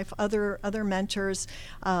my life, other mentors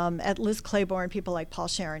at Liz Claiborne, people like Paul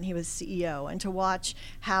Sharon, he was CEO, and to watch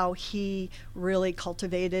how he really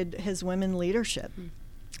cultivated his women leadership.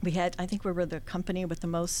 I think we were the company with the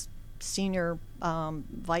most senior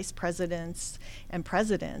vice presidents and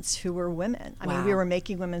presidents who were women. Wow. We were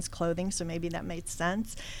making women's clothing, so maybe that made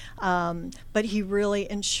sense. But he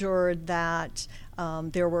really ensured that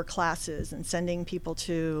there were classes and sending people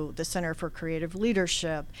to the Center for Creative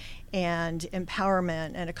Leadership and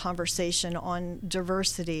empowerment and a conversation on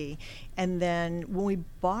diversity. And then when we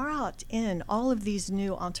brought in all of these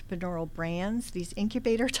new entrepreneurial brands, these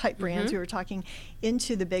incubator type brands, we were talking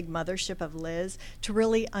into the big mothership of Liz to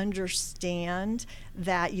really understand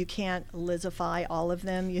that you can't Lizify all of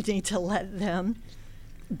them. You need to let them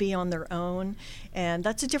be on their own, and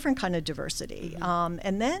that's a different kind of diversity.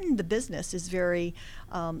 And then the business is very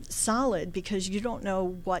solid because you don't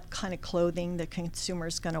know what kind of clothing the consumer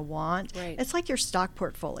is going to want. Right. It's like your stock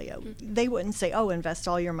portfolio. They wouldn't say, "Oh, invest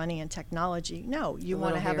all your money in technology." No, you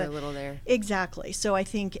want to have a little there. Exactly. So I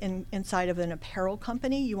think inside of an apparel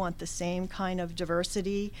company, you want the same kind of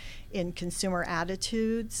diversity in consumer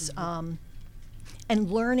attitudes. And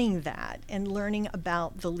learning that and learning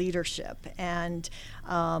about the leadership and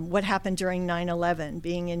what happened during 9/11,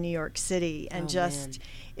 being in New York City, and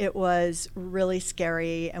it was really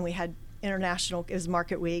scary. And we had international, it was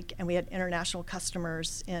Market Week, and we had international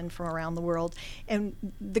customers in from around the world. And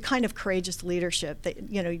the kind of courageous leadership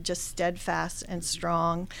that, just steadfast and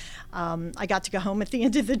strong. I got to go home at the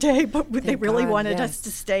end of the day, but they really wanted us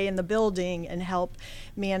to stay in the building and help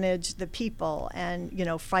manage the people and,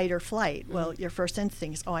 fight or flight. Well, your first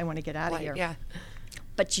instinct is, I want to get out of here. Yeah.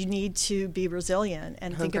 But you need to be resilient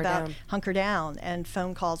and think about hunker down. And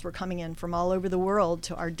phone calls were coming in from all over the world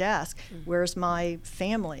to our desk. Where's my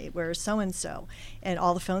family? Where's so-and-so? And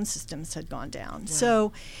all the phone systems had gone down. Wow.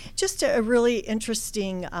 So just a really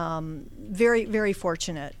interesting, very, very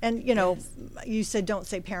fortunate. And, you said don't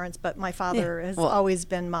say parents, but my father has always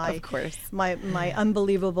been my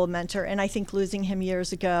unbelievable mentor. And I think losing him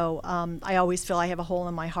years ago, I always feel I have a hole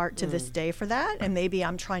in my heart to this day for that. And maybe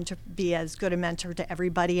I'm trying to be as good a mentor to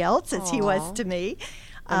everybody else as he was to me.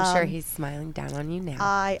 I'm sure he's smiling down on you now.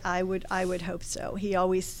 I would hope so. He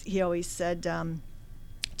always said,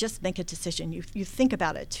 just make a decision. You think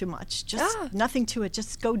about it too much. Just nothing to it.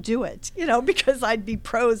 Just go do it. Because I'd be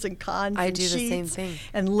pros and cons. I and do the sheets same thing.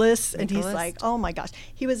 And lists. And he's like, oh my gosh,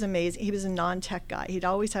 he was amazing. He was a non-tech guy. He'd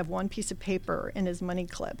always have one piece of paper in his money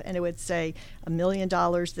clip, and it would say $1 million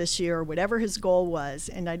this year, or whatever his goal was.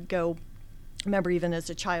 And I'd go. I remember even as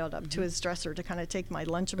a child up to his dresser to kind of take my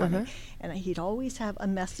lunch money, and he'd always have a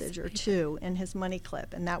message or two in his money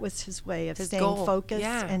clip, and that was his way of staying focused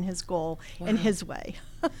and his goal in his way.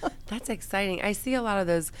 That's exciting. I see a lot of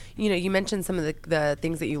those. You mentioned some of the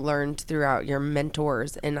things that you learned throughout your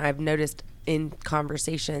mentors, and I've noticed in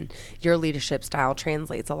conversation your leadership style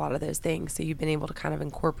translates a lot of those things. So you've been able to kind of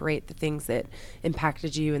incorporate the things that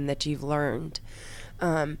impacted you and that you've learned.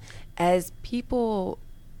 As people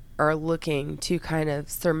are looking to kind of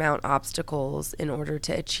surmount obstacles in order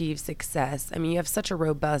to achieve success. I mean, you have such a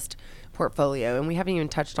robust portfolio, and we haven't even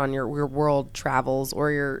touched on your world travels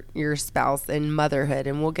or your spouse and motherhood,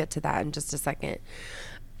 and we'll get to that in just a second.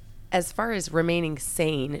 As far as remaining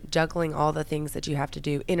sane, juggling all the things that you have to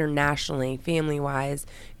do internationally, family-wise,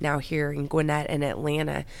 now here in Gwinnett and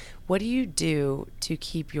Atlanta, what do you do to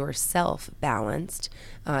keep yourself balanced?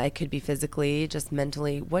 It could be physically, just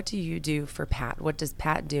mentally. What do you do for Pat? What does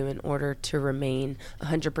Pat do in order to remain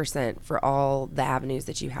 100% for all the avenues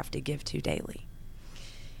that you have to give to daily?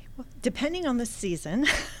 Depending on the season,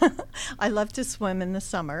 I love to swim in the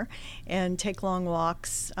summer and take long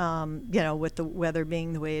walks, with the weather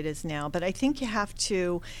being the way it is now. But I think you have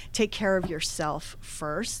to take care of yourself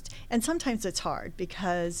first. And sometimes it's hard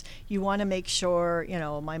because you want to make sure,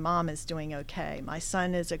 my mom is doing okay. My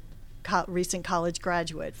son is a recent college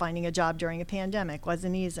graduate. Finding a job during a pandemic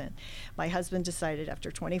wasn't easy. My husband decided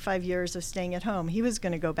after 25 years of staying at home, he was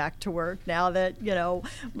going to go back to work now that,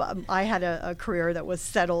 I had a career that was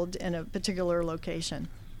settled in a particular location.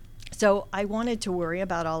 So I wanted to worry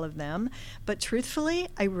about all of them, but truthfully,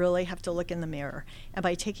 I really have to look in the mirror. And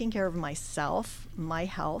by taking care of myself, my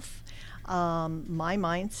health, my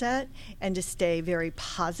mindset, and to stay very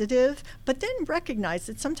positive, but then recognize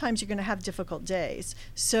that sometimes you're going to have difficult days.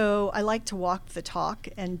 So I like to walk the talk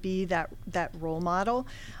and be that role model.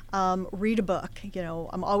 Read a book.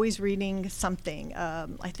 I'm always reading something.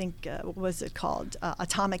 I think, what was it called?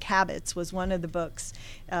 Atomic Habits was one of the books,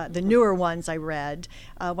 the newer ones I read.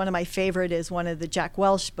 One of my favorite is one of the Jack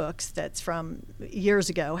Welch books that's from years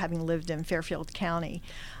ago, having lived in Fairfield County.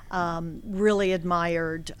 Really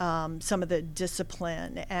admired some of the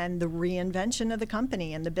discipline and the reinvention of the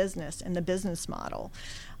company and the business model.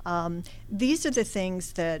 These are the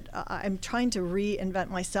things that I'm trying to reinvent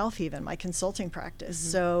myself, even my consulting practice.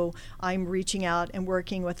 Mm-hmm. So I'm reaching out and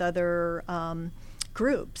working with other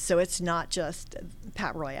groups. So it's not just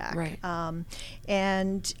Pat Royak. Right.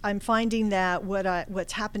 And I'm finding that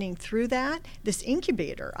what's happening through that, this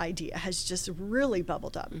incubator idea has just really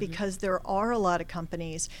bubbled up, mm-hmm. because there are a lot of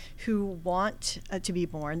companies who want to be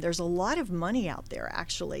born. There's a lot of money out there,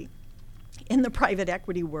 actually. In the private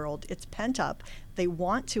equity world, it's pent up. They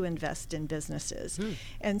want to invest in businesses.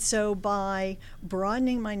 And so by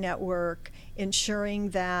broadening my network, ensuring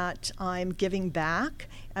that I'm giving back,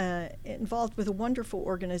 involved with a wonderful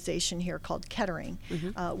organization here called Kettering,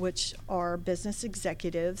 mm-hmm. Which are business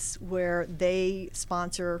executives, where they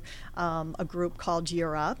sponsor a group called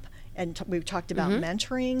Year Up. And we've talked about mm-hmm.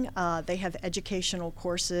 mentoring. They have educational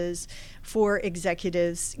courses for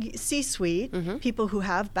executives, C-suite, mm-hmm. people who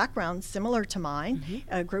have backgrounds similar to mine, mm-hmm.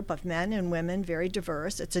 a group of men and women, very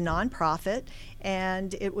diverse. It's a nonprofit,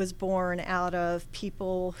 and it was born out of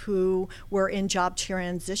people who were in job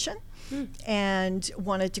transition and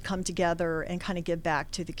wanted to come together and kind of give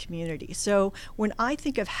back to the community. So when I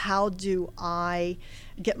think of how do I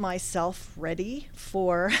get myself ready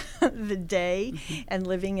for the day and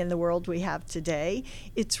living in the world we have today,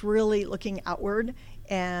 it's really looking outward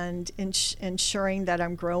and ensuring that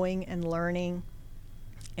I'm growing and learning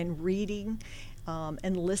and reading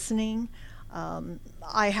and listening.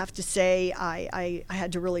 I have to say I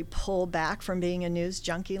had to really pull back from being a news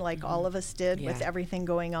junkie like all of us did with everything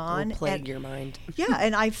going on. It'll plague your mind. Yeah,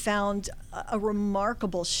 and I found a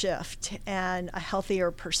remarkable shift and a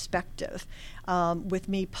healthier perspective with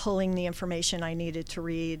me pulling the information I needed to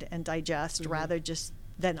read and digest rather just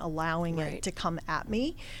than allowing it to come at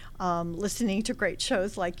me. Listening to great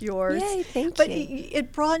shows like yours. Yay, thank but you.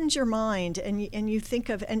 It broadens your mind, and you think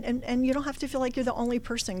of, and you don't have to feel like you're the only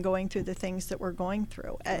person going through the things that we're going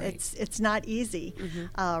through. It's not easy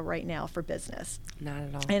right now for business. Not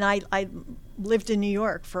at all. And I lived in New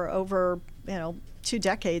York for over 2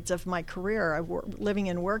 decades of my career, living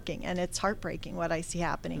and working, and it's heartbreaking what I see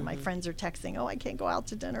happening. My friends are texting, "Oh, I can't go out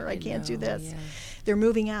to dinner. I can't do this." Yeah. They're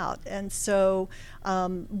moving out, and so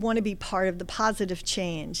want to be part of the positive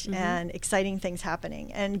change and exciting things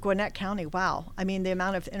happening. And Gwinnett County, wow! I mean, the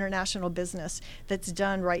amount of international business that's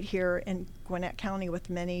done right here in Gwinnett County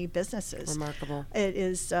with many businesses. Remarkable. It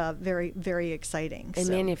is very, very exciting. And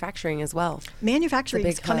manufacturing as well. Manufacturing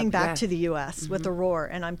is big coming hub, back to the U.S. with a roar,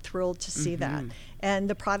 and I'm thrilled to see that. And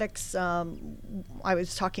the products, I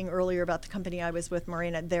was talking earlier about the company I was with,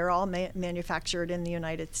 Marina, they're all manufactured in the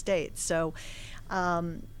United States. So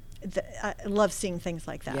I love seeing things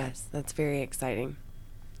like that. Yes, that's very exciting.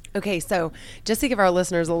 Okay, so just to give our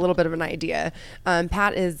listeners a little bit of an idea,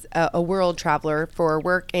 Pat is a world traveler for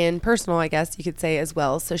work and personal, I guess you could say, as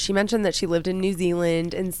well. So she mentioned that she lived in New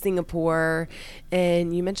Zealand and Singapore,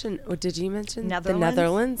 and you mentioned, did you mention the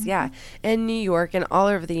Netherlands? Yeah, and New York and all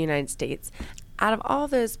over the United States. Out of all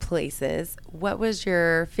those places, what was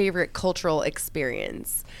your favorite cultural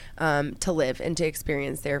experience to live and to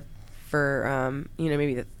experience there? For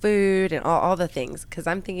maybe the food and all the things, because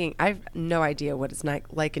I'm thinking I have no idea what it's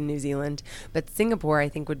like in New Zealand, but Singapore I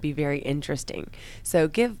think would be very interesting. So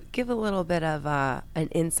give a little bit of an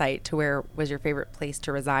insight to where was your favorite place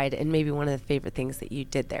to reside and maybe one of the favorite things that you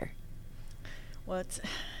did there. Well,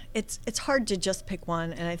 it's hard to just pick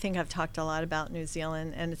one, and I think I've talked a lot about New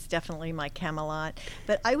Zealand, and it's definitely my Camelot.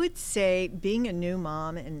 But I would say being a new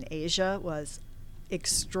mom in Asia was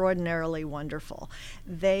extraordinarily wonderful.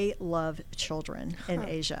 They love children in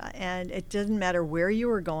Asia, and it didn't matter where you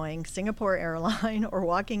were going, Singapore Airline or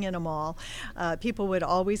walking in a mall, people would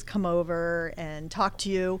always come over and talk to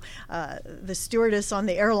you. The stewardess on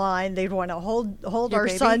the airline, they'd want to hold our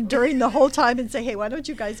son during the whole time and say, "Hey, why don't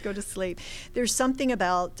you guys go to sleep?" There's something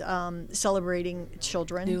about celebrating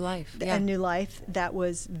children, new life, and new life that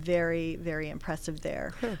was very, very impressive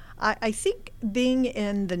there. I think being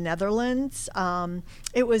in the Netherlands,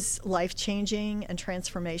 it was life-changing and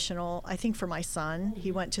transformational. I think for my son,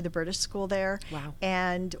 he went to the British school there. Wow.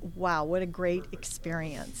 And wow, what a great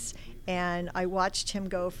experience. And I watched him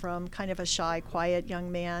go from kind of a shy, quiet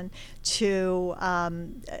young man to,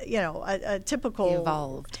 a typical... He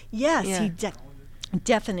evolved. Yes, yeah. He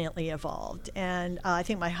definitely evolved. And I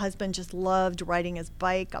think my husband just loved riding his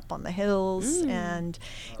bike up on the hills, and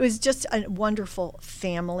it was just a wonderful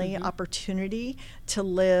family opportunity to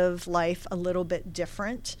live life a little bit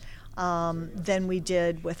different than we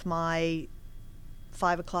did with my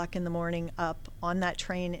 5 o'clock in the morning up on that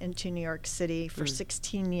train into New York City for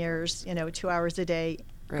 16 years, 2 hours a day,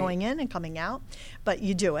 going in and coming out, but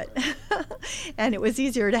you do it. And it was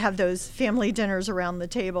easier to have those family dinners around the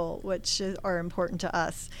table, which are important to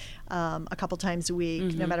us, a couple times a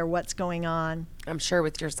week, no matter what's going on. I'm sure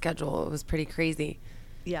with your schedule, it was pretty crazy.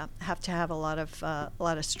 Yeah, have to have a lot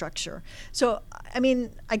of structure. So, I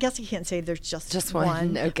mean, I guess I can't say there's just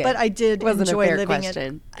one. Okay. But I did Wasn't enjoy a fair living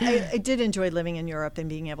question. I did enjoy living in Europe and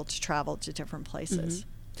being able to travel to different places.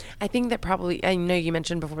 I think that probably, I know you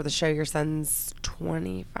mentioned before the show your son's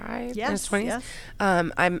 25? Yes, in his 20s? yes.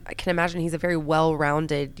 I can imagine he's a very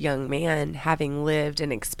well-rounded young man, having lived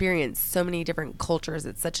and experienced so many different cultures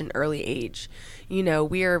at such an early age.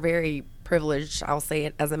 We are very privileged, I'll say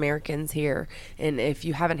it, as Americans here. And if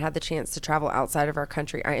you haven't had the chance to travel outside of our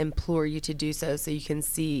country, I implore you to do so you can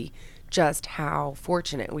see just how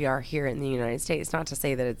fortunate we are here in the United States. Not to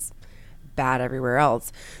say that it's bad everywhere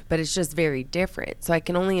else, but it's just very different. So I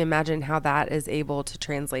can only imagine how that is able to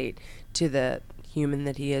translate to the human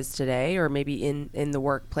that he is today, or maybe in the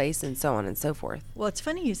workplace and so on and so forth? Well, it's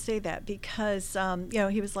funny you say that because,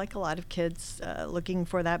 he was like a lot of kids looking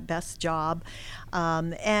for that best job.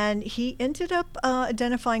 And he ended up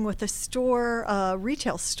identifying with a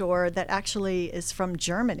retail store that actually is from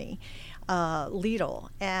Germany. Lidl,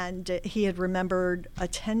 and he had remembered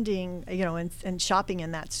attending, and shopping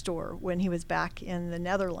in that store when he was back in the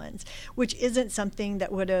Netherlands, which isn't something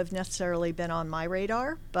that would have necessarily been on my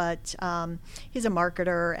radar, but he's a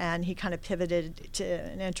marketer, and he kind of pivoted to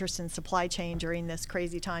an interest in supply chain during this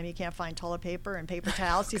crazy time. You can't find toilet paper and paper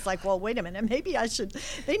towels. He's like, well, wait a minute, maybe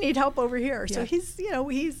they need help over here. Yeah. So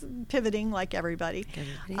he's pivoting like everybody,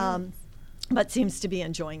 but seems to be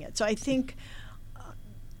enjoying it. So I think,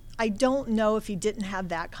 I don't know if he didn't have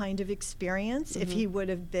that kind of experience, if he would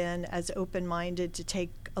have been as open-minded to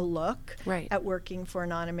take a look at working for a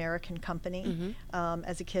non-American company.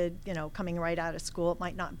 As a kid, coming right out of school, it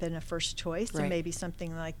might not have been a first choice, and maybe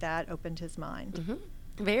something like that opened his mind.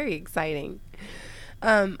 Very exciting.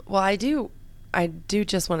 Well, I do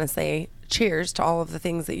just want to say cheers to all of the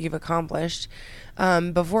things that you've accomplished.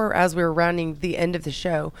 As we were rounding the end of the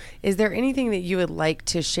show, is there anything that you would like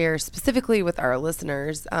to share specifically with our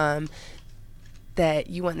listeners that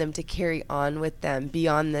you want them to carry on with them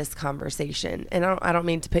beyond this conversation? And I don't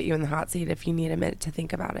mean to put you in the hot seat if you need a minute to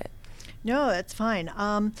think about it. No, that's fine.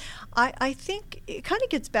 I think it kind of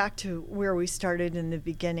gets back to where we started in the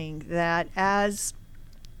beginning, that as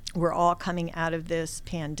we're all coming out of this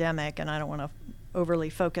pandemic, and I don't want to overly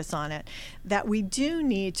focus on it, that we do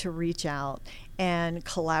need to reach out and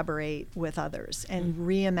collaborate with others and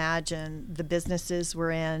reimagine the businesses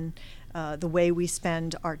we're in, the way we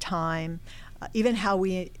spend our time, even how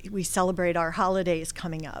we celebrate our holidays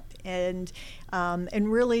coming up. And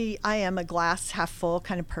really, I am a glass half full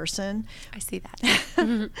kind of person. I see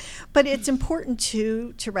that. But it's important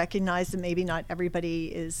to recognize that maybe not everybody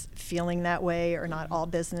is feeling that way, or not all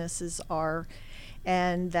businesses are,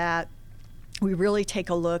 and that we really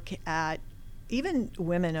take a look at even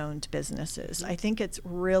women-owned businesses. I think it's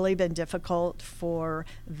really been difficult for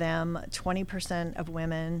them. 20% of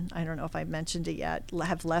women, I don't know if I've mentioned it yet,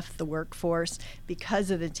 have left the workforce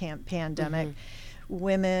because of the pandemic.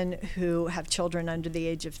 Women who have children under the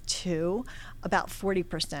age of 2, about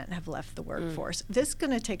 40% have left the workforce. This is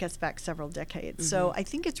going to take us back several decades. So I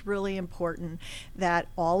think it's really important that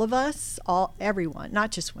all of us, everyone,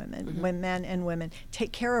 not just women, men and women,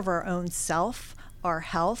 take care of our own self, our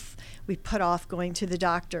health. We put off going to the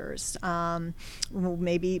doctors,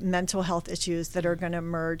 maybe mental health issues that are going to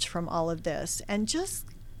emerge from all of this. And just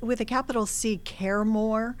with a capital C, care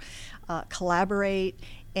more, collaborate,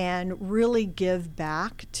 and really give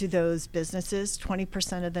back to those businesses.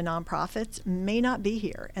 20% of the nonprofits may not be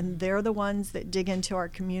here, and they're the ones that dig into our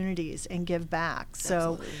communities and give back.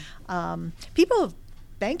 Absolutely. So people,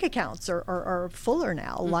 bank accounts are fuller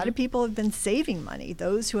now. A lot of people have been saving money,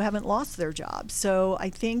 those who haven't lost their jobs. So I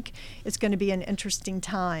think it's going to be an interesting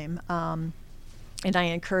time. And I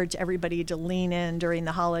encourage everybody to lean in during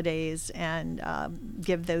the holidays and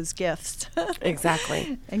give those gifts.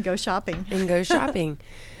 Exactly. And go shopping.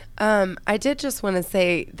 I did just want to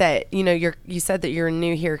say that, you said that you're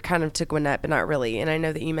new here kind of to Gwinnett, but not really. And I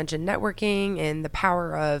know that you mentioned networking and the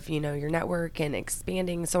power of, your network and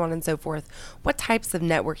expanding, so on and so forth. What types of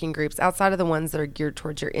networking groups, outside of the ones that are geared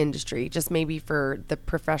towards your industry, just maybe for the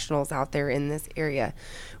professionals out there in this area,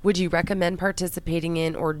 would you recommend participating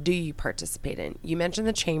in, or do you participate in? You mentioned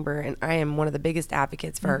the chamber, and I am one of the biggest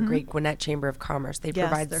advocates for our great Gwinnett Chamber of Commerce. They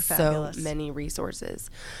provide so many resources.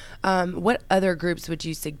 What other groups would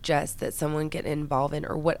you suggest that someone get involved in,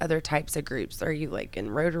 or what other types of groups? Are you like in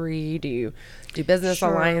Rotary? Do you do business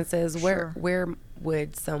alliances? Where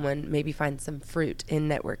would someone maybe find some fruit in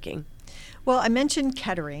networking? Well, I mentioned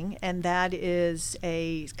Kettering, and that is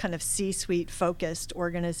a kind of C-suite focused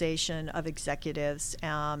organization of executives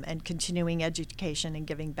and continuing education and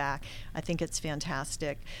giving back. I think it's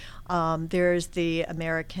fantastic. There's the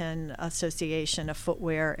American Association of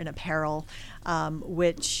Footwear and Apparel,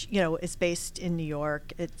 which is based in New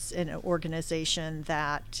York. It's an organization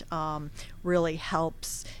that really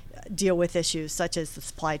helps deal with issues such as the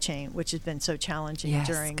supply chain, which has been so challenging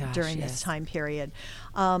during this time period.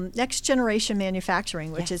 Next Generation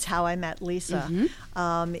Manufacturing, which is how I met Lisa,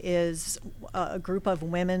 is a group of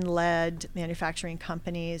women-led manufacturing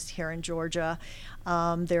companies here in Georgia.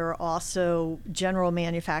 There are also General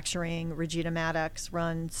Manufacturing. Regina Maddox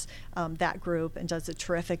runs that group and does a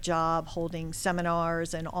terrific job holding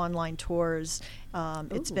seminars and online tours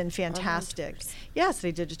It's been fantastic. Yes,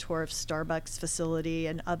 they did a tour of Starbucks facility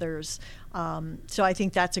and others. So I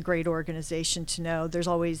think that's a great organization to know. There's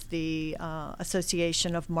always the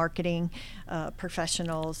Association of Marketing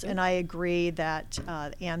Professionals, and I agree that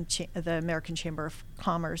the American Chamber of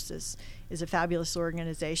Commerce is a fabulous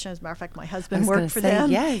organization. As a matter of fact, my husband worked for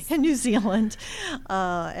them in New Zealand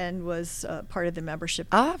and was part of the membership.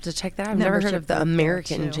 I'll have to check that out. I've never heard of the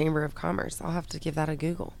American Chamber of Commerce. I'll have to give that a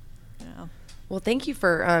Google. Yeah. Well, thank you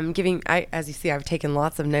for giving. As you see, I've taken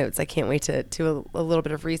lots of notes. I can't wait to do a little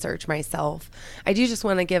bit of research myself. I do just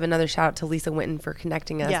want to give another shout out to Lisa Winton for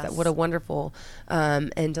connecting us. Yes. What a wonderful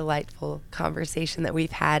and delightful conversation that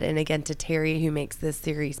we've had. And again, to Terry, who makes this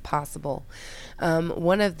series possible.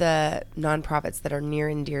 One of the nonprofits that are near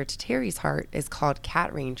and dear to Terry's heart is called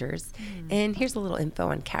Cat Rangers. And here's a little info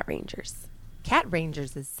on Cat Rangers. Cat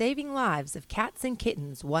Rangers is saving lives of cats and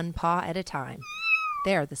kittens one paw at a time.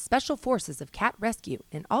 They are the special forces of cat rescue,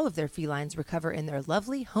 and all of their felines recover in their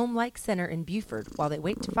lovely home-like center in Beaufort while they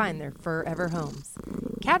wait to find their forever homes.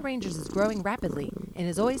 Cat Rangers is growing rapidly and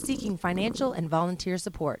is always seeking financial and volunteer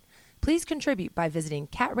support. Please contribute by visiting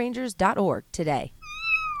catrangers.org today.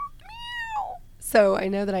 So I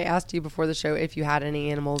know that I asked you before the show if you had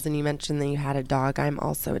any animals, and you mentioned that you had a dog. I'm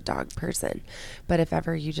also a dog person. But if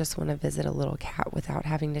ever you just want to visit a little cat without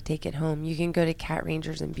having to take it home, you can go to Cat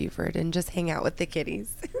Rangers in Beaufort and just hang out with the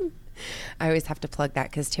kitties. I always have to plug that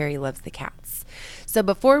because Terry loves the cats. So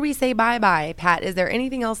before we say bye-bye, Pat, is there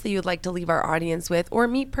anything else that you would like to leave our audience with, or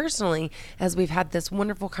me personally, as we've had this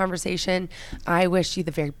wonderful conversation? I wish you the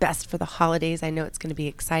very best for the holidays. I know it's going to be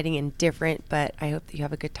exciting and different, but I hope that you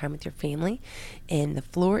have a good time with your family, and the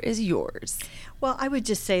floor is yours. Well, I would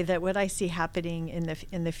just say that what I see happening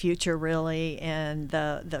in the future, really, in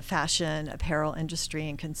the fashion, apparel industry,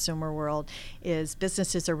 and consumer world, is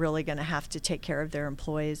businesses are really going to have to take care of their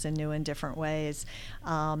employees in new and different ways,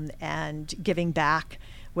 and giving back,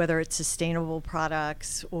 whether it's sustainable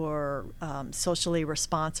products or socially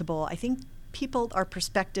responsible. I think our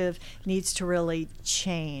perspective needs to really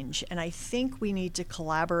change, and I think we need to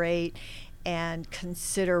collaborate and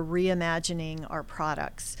consider reimagining our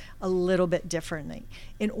products a little bit differently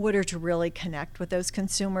in order to really connect with those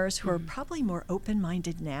consumers who are probably more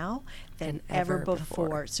open-minded now than ever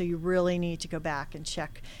before. So you really need to go back and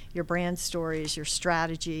check your brand stories, your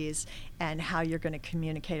strategies, and how you're going to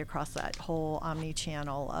communicate across that whole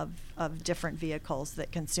omni-channel of different vehicles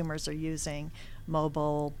that consumers are using,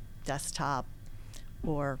 mobile, desktop,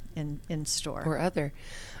 or in store. Or other.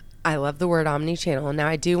 I love the word omni-channel. Now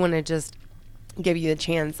I do want to just give you a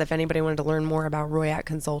chance, if anybody wanted to learn more about Royac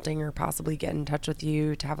Consulting or possibly get in touch with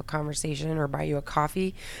you to have a conversation or buy you a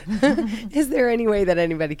coffee, is there any way that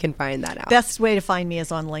anybody can find that out? Best way to find me is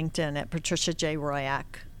on LinkedIn at Patricia J. Royac.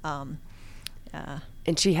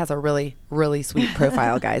 And she has a really, really sweet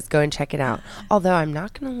profile, guys. Go and check it out. Although I'm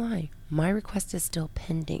not going to lie, my request is still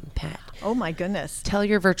pending, Pat. Oh, my goodness. Tell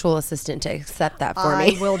your virtual assistant to accept that for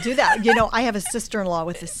me. I will do that. I have a sister-in-law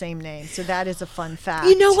with the same name, so that is a fun fact.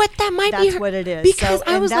 You know what? That might be That's what it is. Because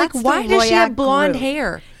I was like, why does she have blonde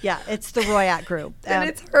hair? Yeah, it's the Royac Group. And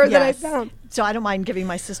it's her that I found. So I don't mind giving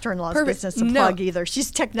my sister-in-law's business a plug either.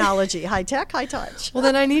 She's technology, high tech, high touch. Well,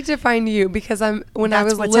 then I need to find you because I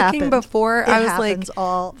was looking before, I was like,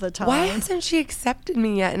 all the time. Why hasn't she accepted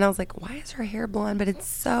me yet? And I was like, why is her hair blonde? But it's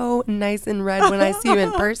so nice and red when I see you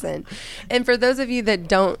in person. And for those of you that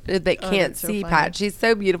can't see Pat, she's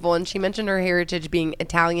so beautiful. And she mentioned her heritage being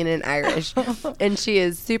Italian and Irish. And she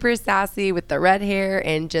is super sassy with the red hair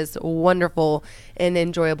and just wonderful and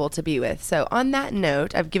enjoyable to be with. So on that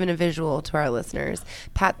note, I've given a visual to our listeners.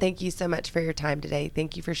 Pat, thank you so much for your time today.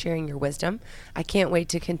 Thank you for sharing your wisdom. I can't wait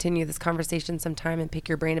to continue this conversation sometime and pick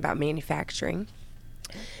your brain about manufacturing.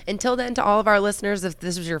 Until then, to all of our listeners, if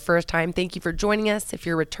this was your first time, thank you for joining us. If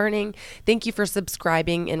you're returning, thank you for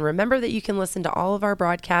subscribing. And remember that you can listen to all of our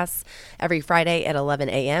broadcasts every Friday at 11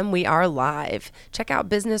 a.m. We are live. Check out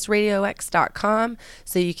businessradiox.com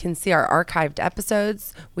so you can see our archived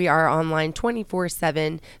episodes. We are online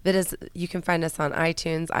 24/7. You can find us on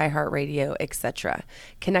iTunes, iHeartRadio, etc.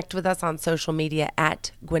 Connect with us on social media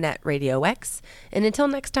at Gwinnett Radio X. And until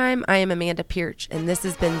next time, I am Amanda Pierce, and this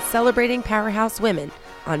has been Celebrating Powerhouse Women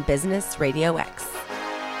on Business Radio X.